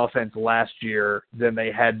better on offense last year than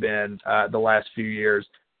they had been the last few years.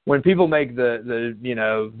 When people make the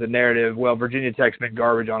narrative, well, Virginia Tech's been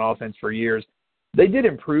garbage on offense for years, they did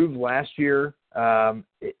improve last year.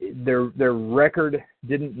 Their record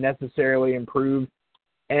didn't necessarily improve.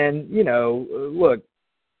 And, look,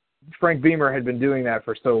 Frank Beamer had been doing that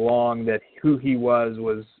for so long that who he was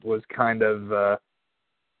kind of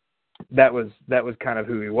that was kind of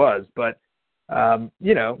who he was. But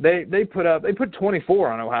they put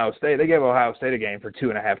 24 on Ohio State. They gave Ohio State a game for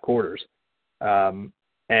 2.5 quarters.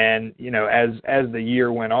 And, as the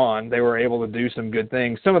year went on, they were able to do some good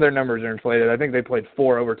things. Some of their numbers are inflated. I think they played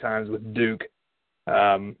 4 overtimes with Duke.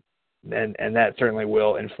 And that certainly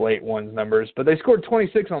will inflate one's numbers. But they scored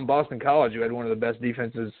 26 on Boston College, who had one of the best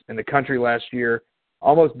defenses in the country last year,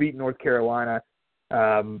 almost beat North Carolina.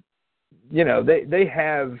 They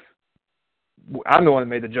have – I'm the one that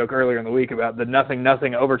made the joke earlier in the week about the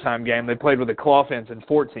 0-0 overtime game. They played with a claw fence in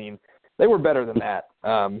 14. They were better than that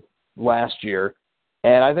last year.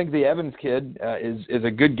 And I think the Evans kid is a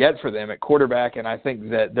good get for them at quarterback, and I think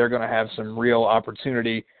that they're going to have some real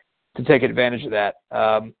opportunity to take advantage of that.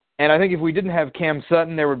 And I think if we didn't have Cam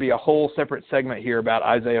Sutton, there would be a whole separate segment here about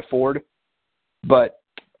Isaiah Ford. But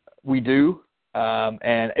we do,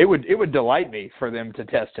 and it would delight me for them to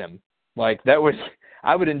test him. Like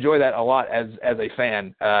I would enjoy that a lot as a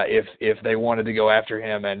fan if they wanted to go after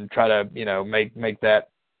him and try to make that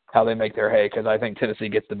how they make their hay, because I think Tennessee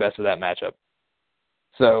gets the best of that matchup.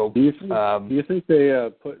 So do you think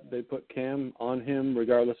they put Cam on him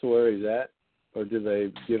regardless of where he's at, or do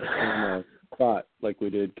they give him a spot like we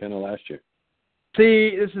did kind of last year?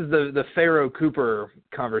 See, this is the Pharaoh Cooper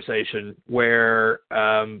conversation where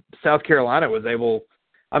South Carolina was able.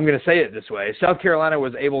 I'm going to say it this way: South Carolina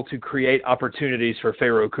was able to create opportunities for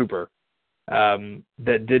Pharaoh Cooper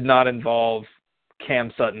that did not involve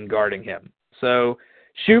Cam Sutton guarding him. So.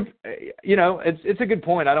 Shoop, it's a good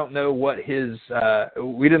point. I don't know what his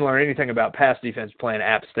we didn't learn anything about pass defense playing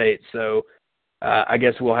App State, so I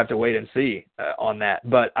guess we'll have to wait and see on that.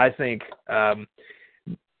 But I think and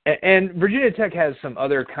Virginia Tech has some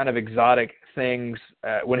other kind of exotic things.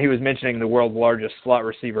 When he was mentioning the world's largest slot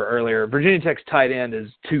receiver earlier, Virginia Tech's tight end is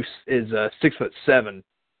 6'7",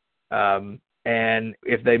 and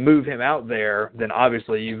if they move him out there, then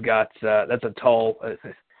obviously you've got that's a tall.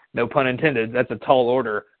 No pun intended, that's a tall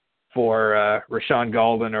order for Rashawn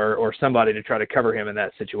Golden or somebody to try to cover him in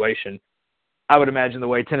that situation. I would imagine the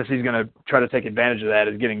way Tennessee's going to try to take advantage of that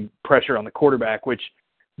is getting pressure on the quarterback, which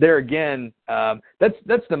there again, that's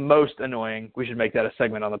the most annoying. We should make that a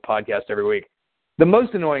segment on the podcast every week. The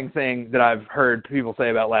most annoying thing that I've heard people say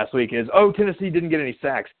about last week is, Tennessee didn't get any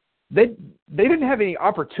sacks. They didn't have any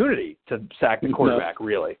opportunity to sack the quarterback,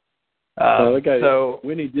 really. So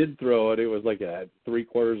when he did throw it, it was like at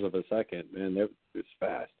 3/4 of a second, and it was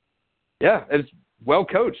fast. Yeah, it's well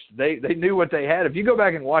coached. They knew what they had. If you go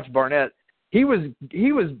back and watch Barnett, he was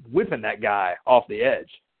whipping that guy off the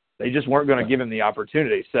edge. They just weren't going to give him the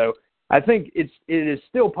opportunity. So I think it is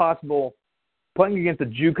still possible playing against a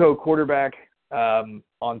JUCO quarterback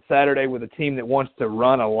on Saturday with a team that wants to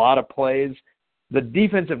run a lot of plays. The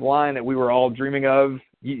defensive line that we were all dreaming of,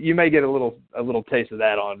 you may get a little taste of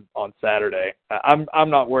that on Saturday. I'm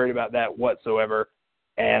not worried about that whatsoever,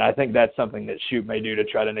 and I think that's something that Shoop may do to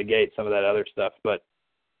try to negate some of that other stuff. But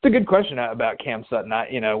it's a good question about Cam Sutton.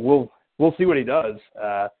 We'll see what he does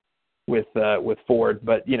with Ford.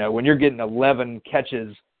 But when you're getting 11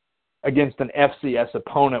 catches against an FCS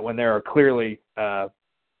opponent, when there are clearly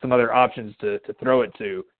some other options to throw it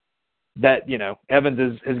to, that,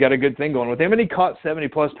 Evans has got a good thing going with him, and he caught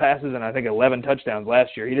 70-plus passes and I think 11 touchdowns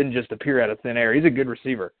last year. He didn't just appear out of thin air. He's a good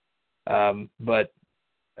receiver. But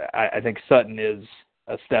I think Sutton is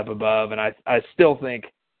a step above, and I still think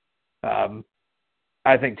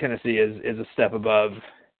I think Tennessee is a step above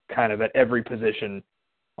kind of at every position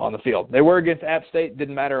on the field. They were against App State,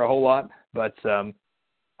 didn't matter a whole lot, but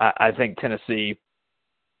I think Tennessee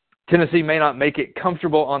may not make it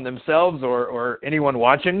comfortable on themselves or anyone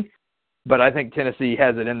watching, but I think Tennessee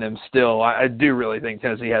has it in them still. I do really think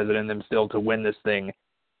Tennessee has it in them still to win this thing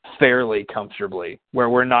fairly comfortably, where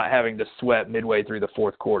we're not having to sweat midway through the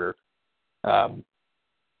fourth quarter.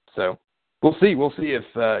 So we'll see. We'll see if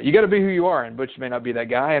you got to be who you are, and Butch may not be that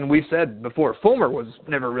guy. And we've said before, Fulmer was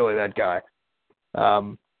never really that guy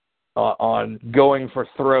on going for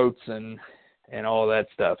throats and all of that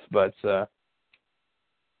stuff. But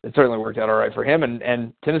it certainly worked out all right for him.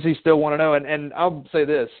 And Tennessee still want to know. And I'll say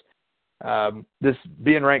this. This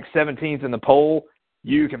being ranked 17th in the poll,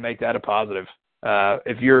 you can make that a positive.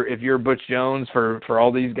 If you're Butch Jones for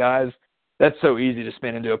all these guys, that's so easy to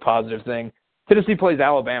spin into a positive thing. Tennessee plays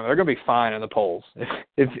Alabama. They're going to be fine in the polls.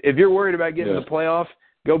 If you're worried about getting to the playoff,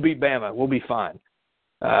 go beat Bama. We'll be fine.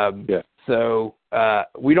 So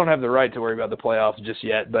we don't have the right to worry about the playoffs just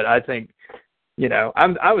yet, but I think,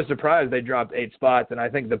 I was surprised they dropped 8 spots, and I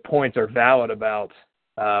think the points are valid about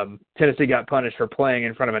Tennessee got punished for playing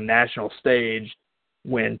in front of a national stage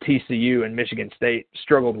when TCU and Michigan State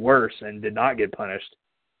struggled worse and did not get punished.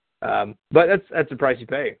 But that's the price you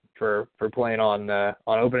pay for playing on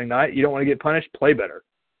opening night. You don't want to get punished, play better.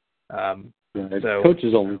 So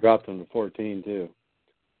coaches only dropped them to 14 too.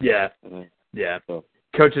 Yeah. So.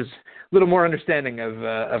 Coaches a little more understanding of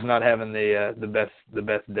not having the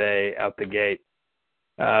best day out the gate.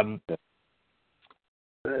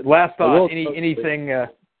 Last thought. Anything?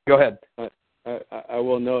 Go ahead. I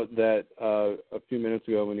will note that a few minutes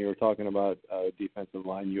ago when you were talking about defensive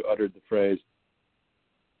line, you uttered the phrase,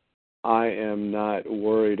 "I am not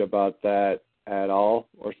worried about that at all,"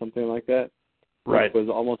 or something like that. Right. It was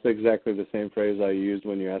almost exactly the same phrase I used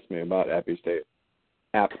when you asked me about App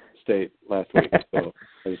State last week. So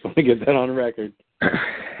I just want to get that on record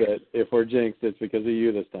that if we're jinxed, it's because of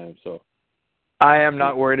you this time. So I am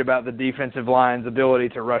not worried about the defensive line's ability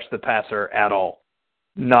to rush the passer at all.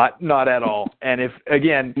 Not at all. And if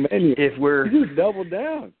we're you just double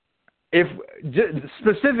down. If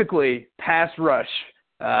specifically pass rush,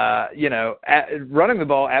 running the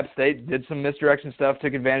ball, App State did some misdirection stuff,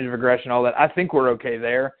 took advantage of aggression, all that. I think we're okay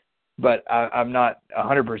there, but I'm not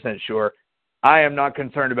 100% sure. I am not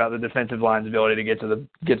concerned about the defensive line's ability to get to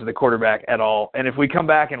the quarterback at all. And if we come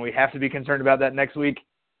back and we have to be concerned about that next week,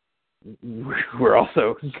 we're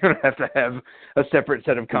also going to have a separate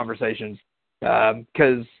set of conversations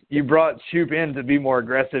because you brought Shoop in to be more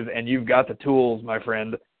aggressive, and you've got the tools, my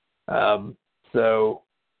friend. So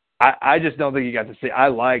I just don't think you got to see. I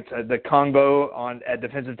liked the combo at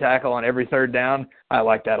defensive tackle on every third down. I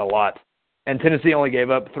liked that a lot. And Tennessee only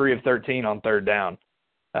gave up 3 of 13 on third down.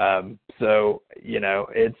 It's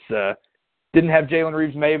didn't have Jalen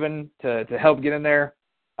Reeves-Maven to help get in there.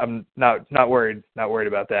 I'm not worried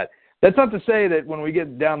about that. That's not to say that when we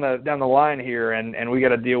get down the line here and we got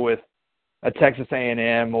to deal with a Texas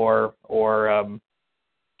A&M or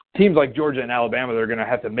teams like Georgia and Alabama, they're going to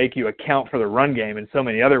have to make you account for the run game in so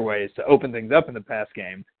many other ways to open things up in the pass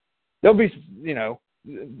game. There'll be,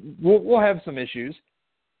 we'll have some issues,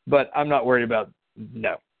 but I'm not worried about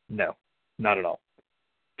no, not at all.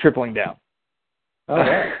 Tripling down. Oh,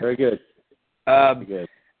 yeah, very good. Very good.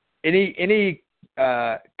 Any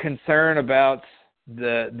concern about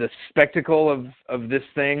the spectacle of this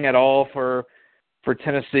thing at all for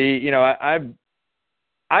Tennessee?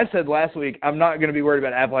 I said last week I'm not going to be worried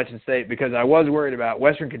about Appalachian State because I was worried about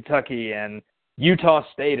Western Kentucky and Utah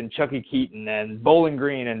State and Chucky Keaton and Bowling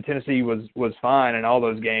Green, and Tennessee was fine in all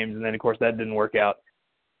those games, and then of course that didn't work out.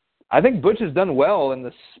 I think Butch has done well in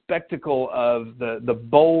the spectacle of the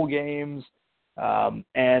bowl games,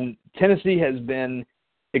 and Tennessee has been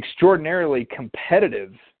extraordinarily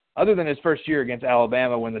competitive other than his first year against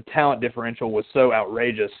Alabama when the talent differential was so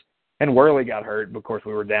outrageous and Worley got hurt. Of course,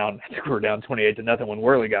 we were down 28-0 when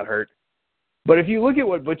Worley got hurt. But if you look at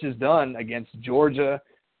what Butch has done against Georgia,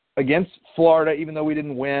 against Florida, even though we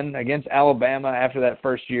didn't win, against Alabama after that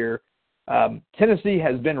first year, Tennessee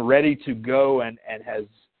has been ready to go and has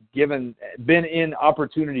been in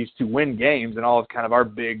opportunities to win games in all of kind of our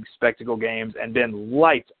big spectacle games and been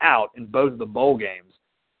lights out in both of the bowl games.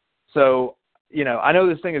 So, I know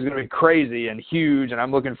this thing is going to be crazy and huge, and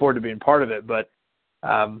I'm looking forward to being part of it, but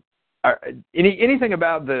anything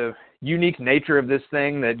about the unique nature of this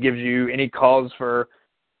thing that gives you any cause for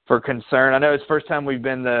concern? I know it's the first time we've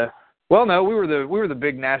been we were the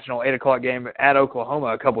big national 8:00 game at Oklahoma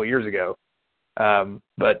a couple of years ago.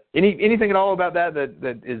 But anything at all about that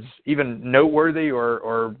is even noteworthy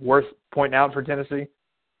or worth pointing out for Tennessee?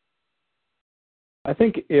 I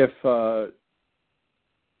think if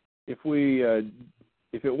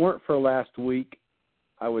it weren't for last week,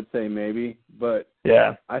 I would say maybe, but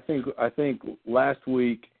yeah, I think last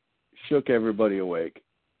week shook everybody awake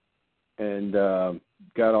and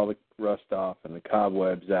got all the rust off and the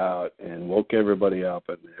cobwebs out and woke everybody up,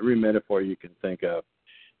 and every metaphor you can think of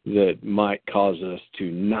that might cause us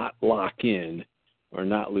to not lock in or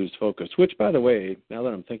not lose focus. Which, by the way, now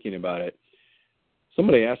that I'm thinking about it,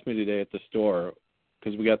 somebody asked me today at the store,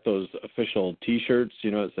 because we got those official T-shirts,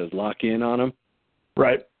 it says lock in on them.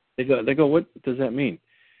 Right. They go, what does that mean?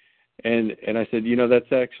 And I said,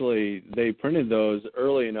 that's actually, they printed those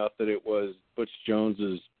early enough that it was Butch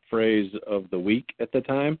Jones's phrase of the week at the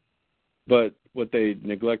time. But what they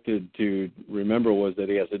neglected to remember was that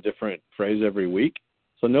he has a different phrase every week.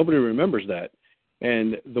 So nobody remembers that.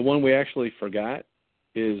 And the one we actually forgot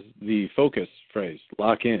is the focus phrase,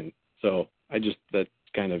 lock in. So that's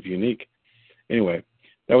kind of unique. Anyway,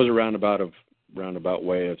 that was a roundabout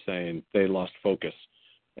way of saying they lost focus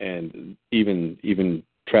and even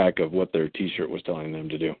track of what their T-shirt was telling them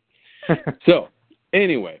to do. So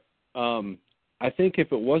anyway, I think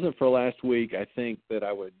if it wasn't for last week, I think that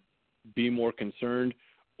I would be more concerned,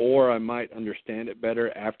 or I might understand it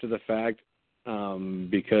better after the fact,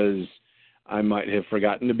 because I might have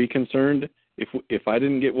forgotten to be concerned if I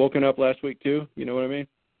didn't get woken up last week too. You know what I mean?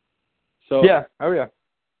 So yeah, oh yeah.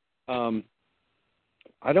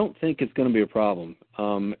 I don't think it's going to be a problem.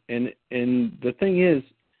 And the thing is,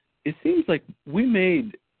 it seems like we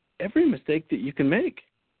made every mistake that you can make,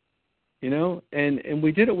 and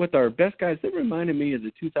we did it with our best guys. That reminded me of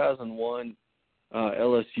the 2001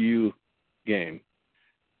 LSU game.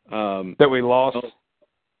 That we lost?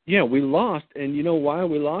 Yeah, we lost, and you know why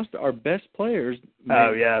we lost? Our best players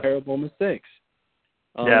made terrible mistakes.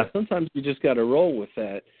 Sometimes you just got to roll with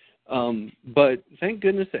that. But thank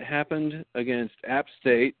goodness it happened against App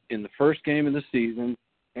State in the first game of the season,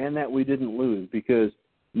 and that we didn't lose, because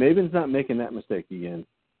Maven's not making that mistake again.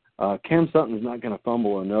 Cam Sutton's not going to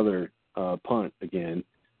fumble another punt again.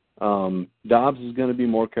 Dobbs is going to be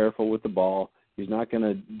more careful with the ball. He's not going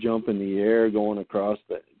to jump in the air going across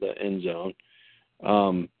the end zone.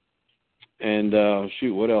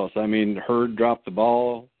 What else? I mean, Hurd dropped the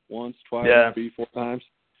ball once, twice, 3, 4 times.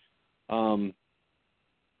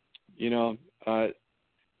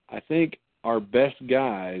 I think our best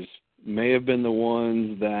guys may have been the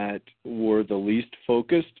ones that were the least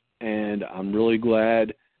focused, and I'm really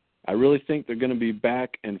glad. I really think they're going to be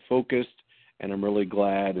back and focused, and I'm really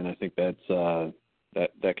glad, and I think that's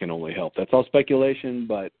that can only help. That's all speculation,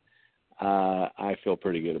 but I feel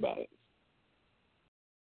pretty good about it.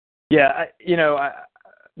 Yeah,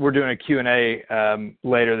 we're doing a Q&A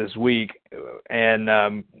later this week, and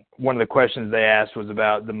one of the questions they asked was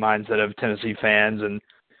about the mindset of Tennessee fans and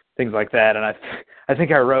things like that. And I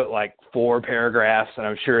think I wrote like 4 paragraphs, and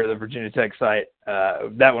I'm sure the Virginia Tech site,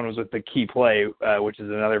 that one was with the Key Play, which is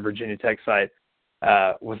another Virginia Tech site,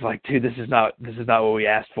 was like, dude, this is not what we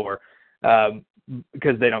asked for,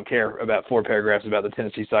 because they don't care about 4 paragraphs about the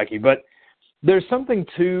Tennessee psyche. But there's something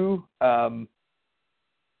to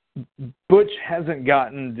Butch hasn't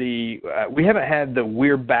gotten we haven't had the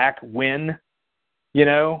we're back win,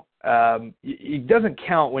 it doesn't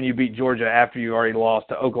count when you beat Georgia after you already lost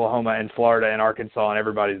to Oklahoma and Florida and Arkansas and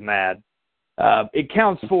everybody's mad. It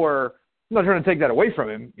counts for, I'm not trying to take that away from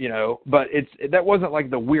him, but that wasn't like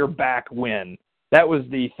the we're back win. That was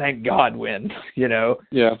the thank God win,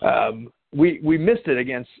 Yeah. We missed it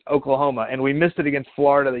against Oklahoma, and we missed it against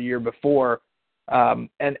Florida the year before. And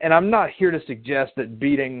I'm not here to suggest that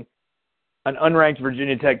beating an unranked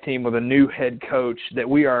Virginia Tech team with a new head coach, that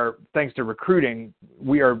we are, thanks to recruiting,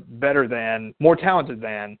 we are better than, more talented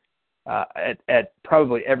than at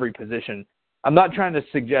probably every position. I'm not trying to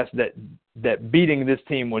suggest that beating this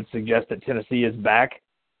team would suggest that Tennessee is back,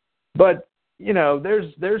 but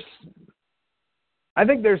I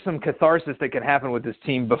think there's some catharsis that can happen with this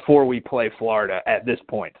team before we play Florida at this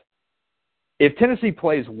point. If Tennessee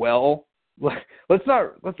plays well, let's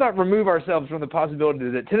not remove ourselves from the possibility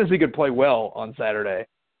that Tennessee could play well on Saturday.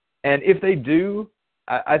 And if they do,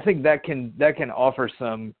 I think that can offer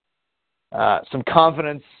some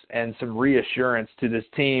confidence and some reassurance to this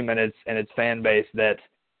team and its fan base that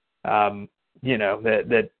that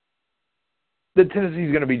Tennessee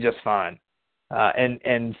is going to be just fine,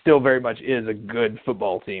 and still very much is a good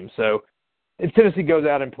football team. So if Tennessee goes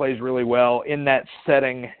out and plays really well in that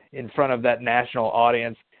setting in front of that national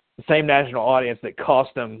audience, the same national audience that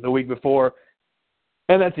cost them the week before,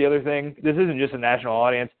 and that's the other thing. This isn't just a national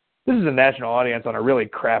audience. This is a national audience on a really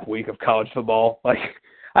crap week of college football. Like,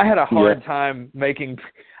 I had a hard time making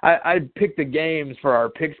 – I picked the games for our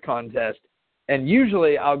picks contest, and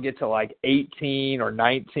usually I'll get to like 18 or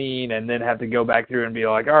 19 and then have to go back through and be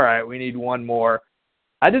like, all right, we need one more.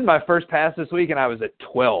 I did my first pass this week, and I was at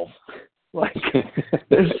 12. Like,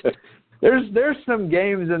 there's some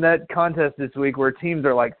games in that contest this week where teams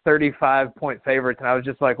are like 35-point favorites, and I was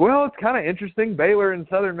just like, well, it's kind of interesting. Baylor and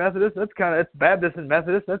Southern Methodist, it's Baptist and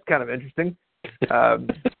Methodist, that's kind of interesting.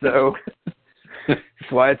 So that's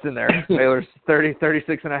why it's in there. Baylor's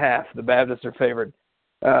 36.5. The Baptists are favored.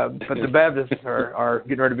 But the Baptists are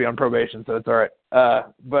getting ready to be on probation, so it's all right.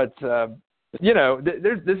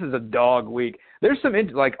 This is a dog week. There's some,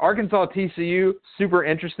 like Arkansas, TCU, super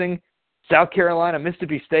interesting. South Carolina,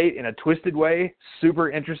 Mississippi State in a twisted way,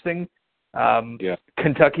 super interesting.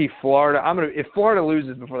 Kentucky, Florida. If Florida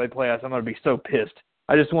loses before they play us, I'm going to be so pissed.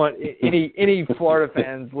 I just want any Florida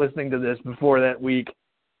fans listening to this before that week,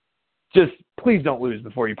 just please don't lose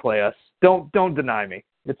before you play us. Don't deny me.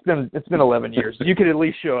 It's been 11 years. You could at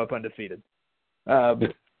least show up undefeated.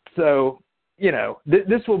 This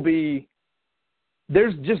will be.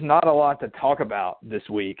 There's just not a lot to talk about this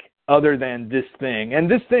week other than this thing, and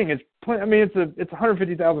this thing is. It's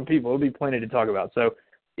 150,000 people. It'll be plenty to talk about. So,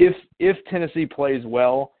 if Tennessee plays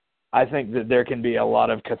well, I think that there can be a lot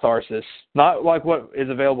of catharsis. Not like what is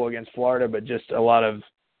available against Florida, but just a lot of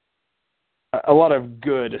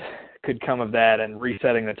good could come of that, and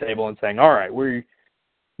resetting the table and saying, all right, we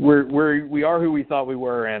are who we thought we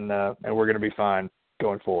were, and we're going to be fine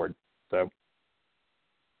going forward. So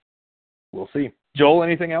we'll see. Joel,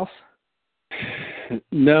 anything else?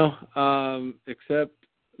 No, except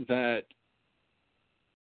that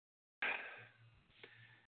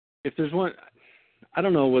if there's one, I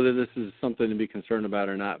don't know whether this is something to be concerned about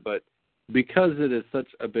or not, but because it is such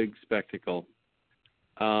a big spectacle,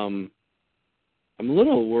 I'm a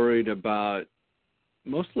little worried about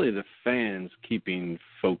mostly the fans keeping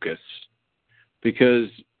focus, because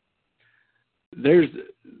there's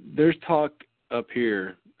talk up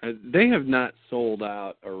here. They have not sold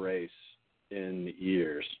out a race in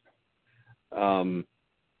years.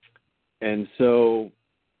 And so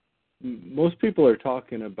most people are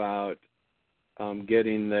talking about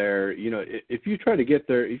getting there. You know, if you try to get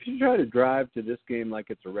there, if you try to drive to this game like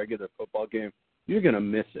it's a regular football game, you're going to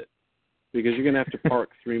miss it because you're going to have to park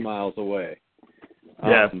 3 miles away.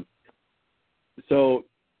 Yeah. So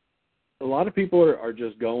a lot of people are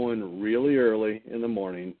just going really early in the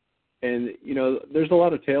morning. And, you know, there's a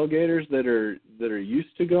lot of tailgaters that are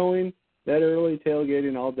used to going that early,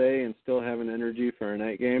 tailgating all day and still having energy for a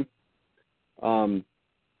night game. I'm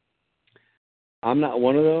not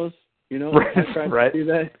one of those, you know. I try to do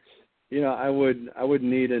that. You know, I would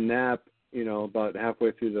need a nap, you know, about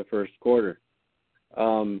halfway through the first quarter.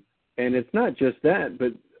 And it's not just that,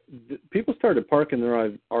 but people started parking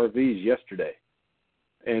their RVs yesterday,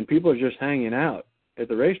 and people are just hanging out at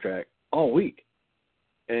the racetrack all week.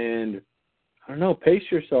 And I don't know, pace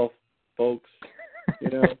yourself, folks. You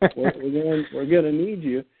know, we're gonna need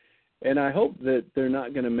you. And I hope that they're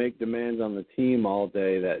not going to make demands on the team all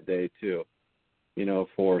day that day too, you know,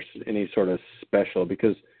 for any sort of special,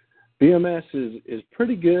 because BMS is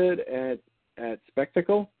pretty good at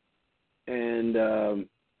spectacle, and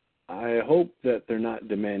I hope that they're not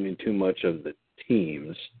demanding too much of the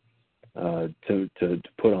teams to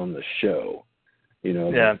put on the show. You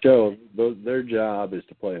know, the show, their job is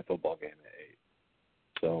to play a football game at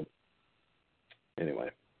 8. So anyway,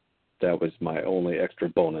 that was my only extra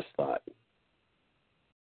bonus thought.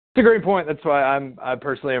 It's a great point. That's why I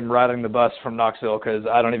personally am riding the bus from Knoxville, because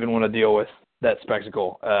I don't even want to deal with that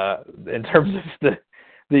spectacle in terms of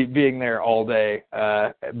the being there all day.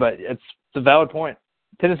 But it's a valid point.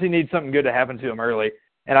 Tennessee needs something good to happen to them early.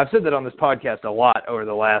 And I've said that on this podcast a lot over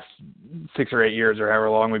the last 6 or 8 years or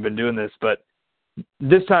however long we've been doing this. But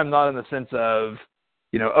this time not in the sense of,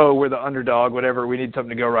 you know, oh, we're the underdog, whatever, we need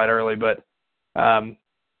something to go right early. But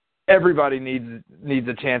everybody needs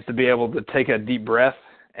a chance to be able to take a deep breath,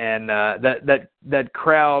 and that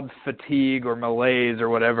crowd fatigue or malaise or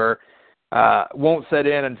whatever won't set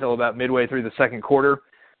in until about midway through the second quarter.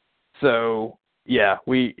 So yeah,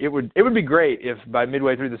 it would be great if by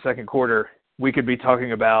midway through the second quarter we could be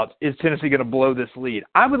talking about, is Tennessee going to blow this lead?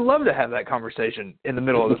 I would love to have that conversation in the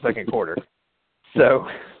middle of the second quarter. So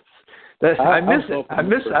I missed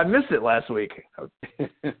it last week.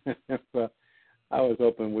 Well, I was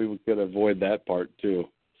hoping we could avoid that part too,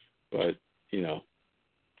 but you know,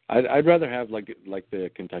 I'd rather have like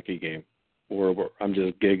the Kentucky game where I'm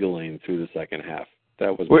just giggling through the second half.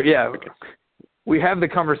 That was we have the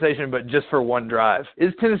conversation, but just for one drive.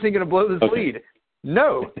 Is Tennessee going to blow this lead?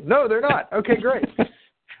 No, they're not. Okay, great.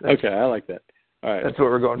 Okay, I like that. All right, that's what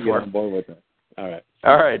we're going for. Get on board with that.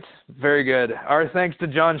 All right, very good. Our thanks to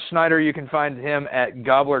John Schneider. You can find him at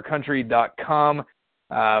gobblercountry.com.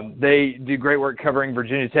 They do great work covering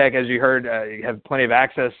Virginia Tech. As you heard, you have plenty of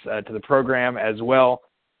access to the program as well.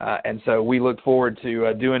 And so we look forward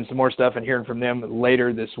to doing some more stuff and hearing from them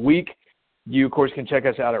later this week. You, of course, can check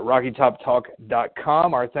us out at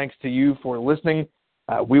RockyTopTalk.com. Our thanks to you for listening.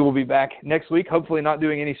 We will be back next week, hopefully not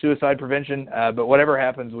doing any suicide prevention, but whatever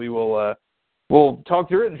happens, we'll talk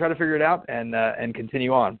through it and try to figure it out and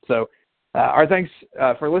continue on. So our thanks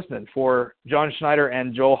for listening. For John Schneider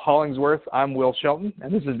and Joel Hollingsworth, I'm Will Shelton,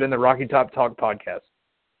 and this has been the Rocky Top Talk podcast.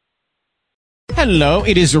 Hello,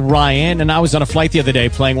 it is Ryan, and I was on a flight the other day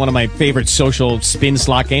playing one of my favorite social spin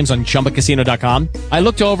slot games on ChumbaCasino.com. I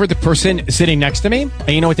looked over at the person sitting next to me, and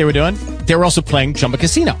you know what they were doing? They were also playing Chumba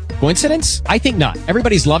Casino. Coincidence? I think not.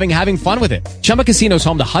 Everybody's loving having fun with it. Chumba Casino is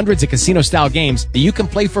home to hundreds of casino-style games that you can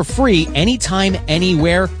play for free anytime,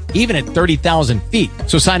 anywhere, even at 30,000 feet.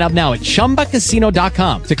 So sign up now at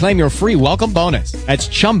ChumbaCasino.com to claim your free welcome bonus. That's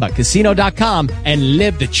ChumbaCasino.com and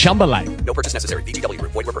live the Chumba life. No purchase necessary. VGW.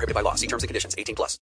 Void where prohibited by law. See terms and conditions. 18+.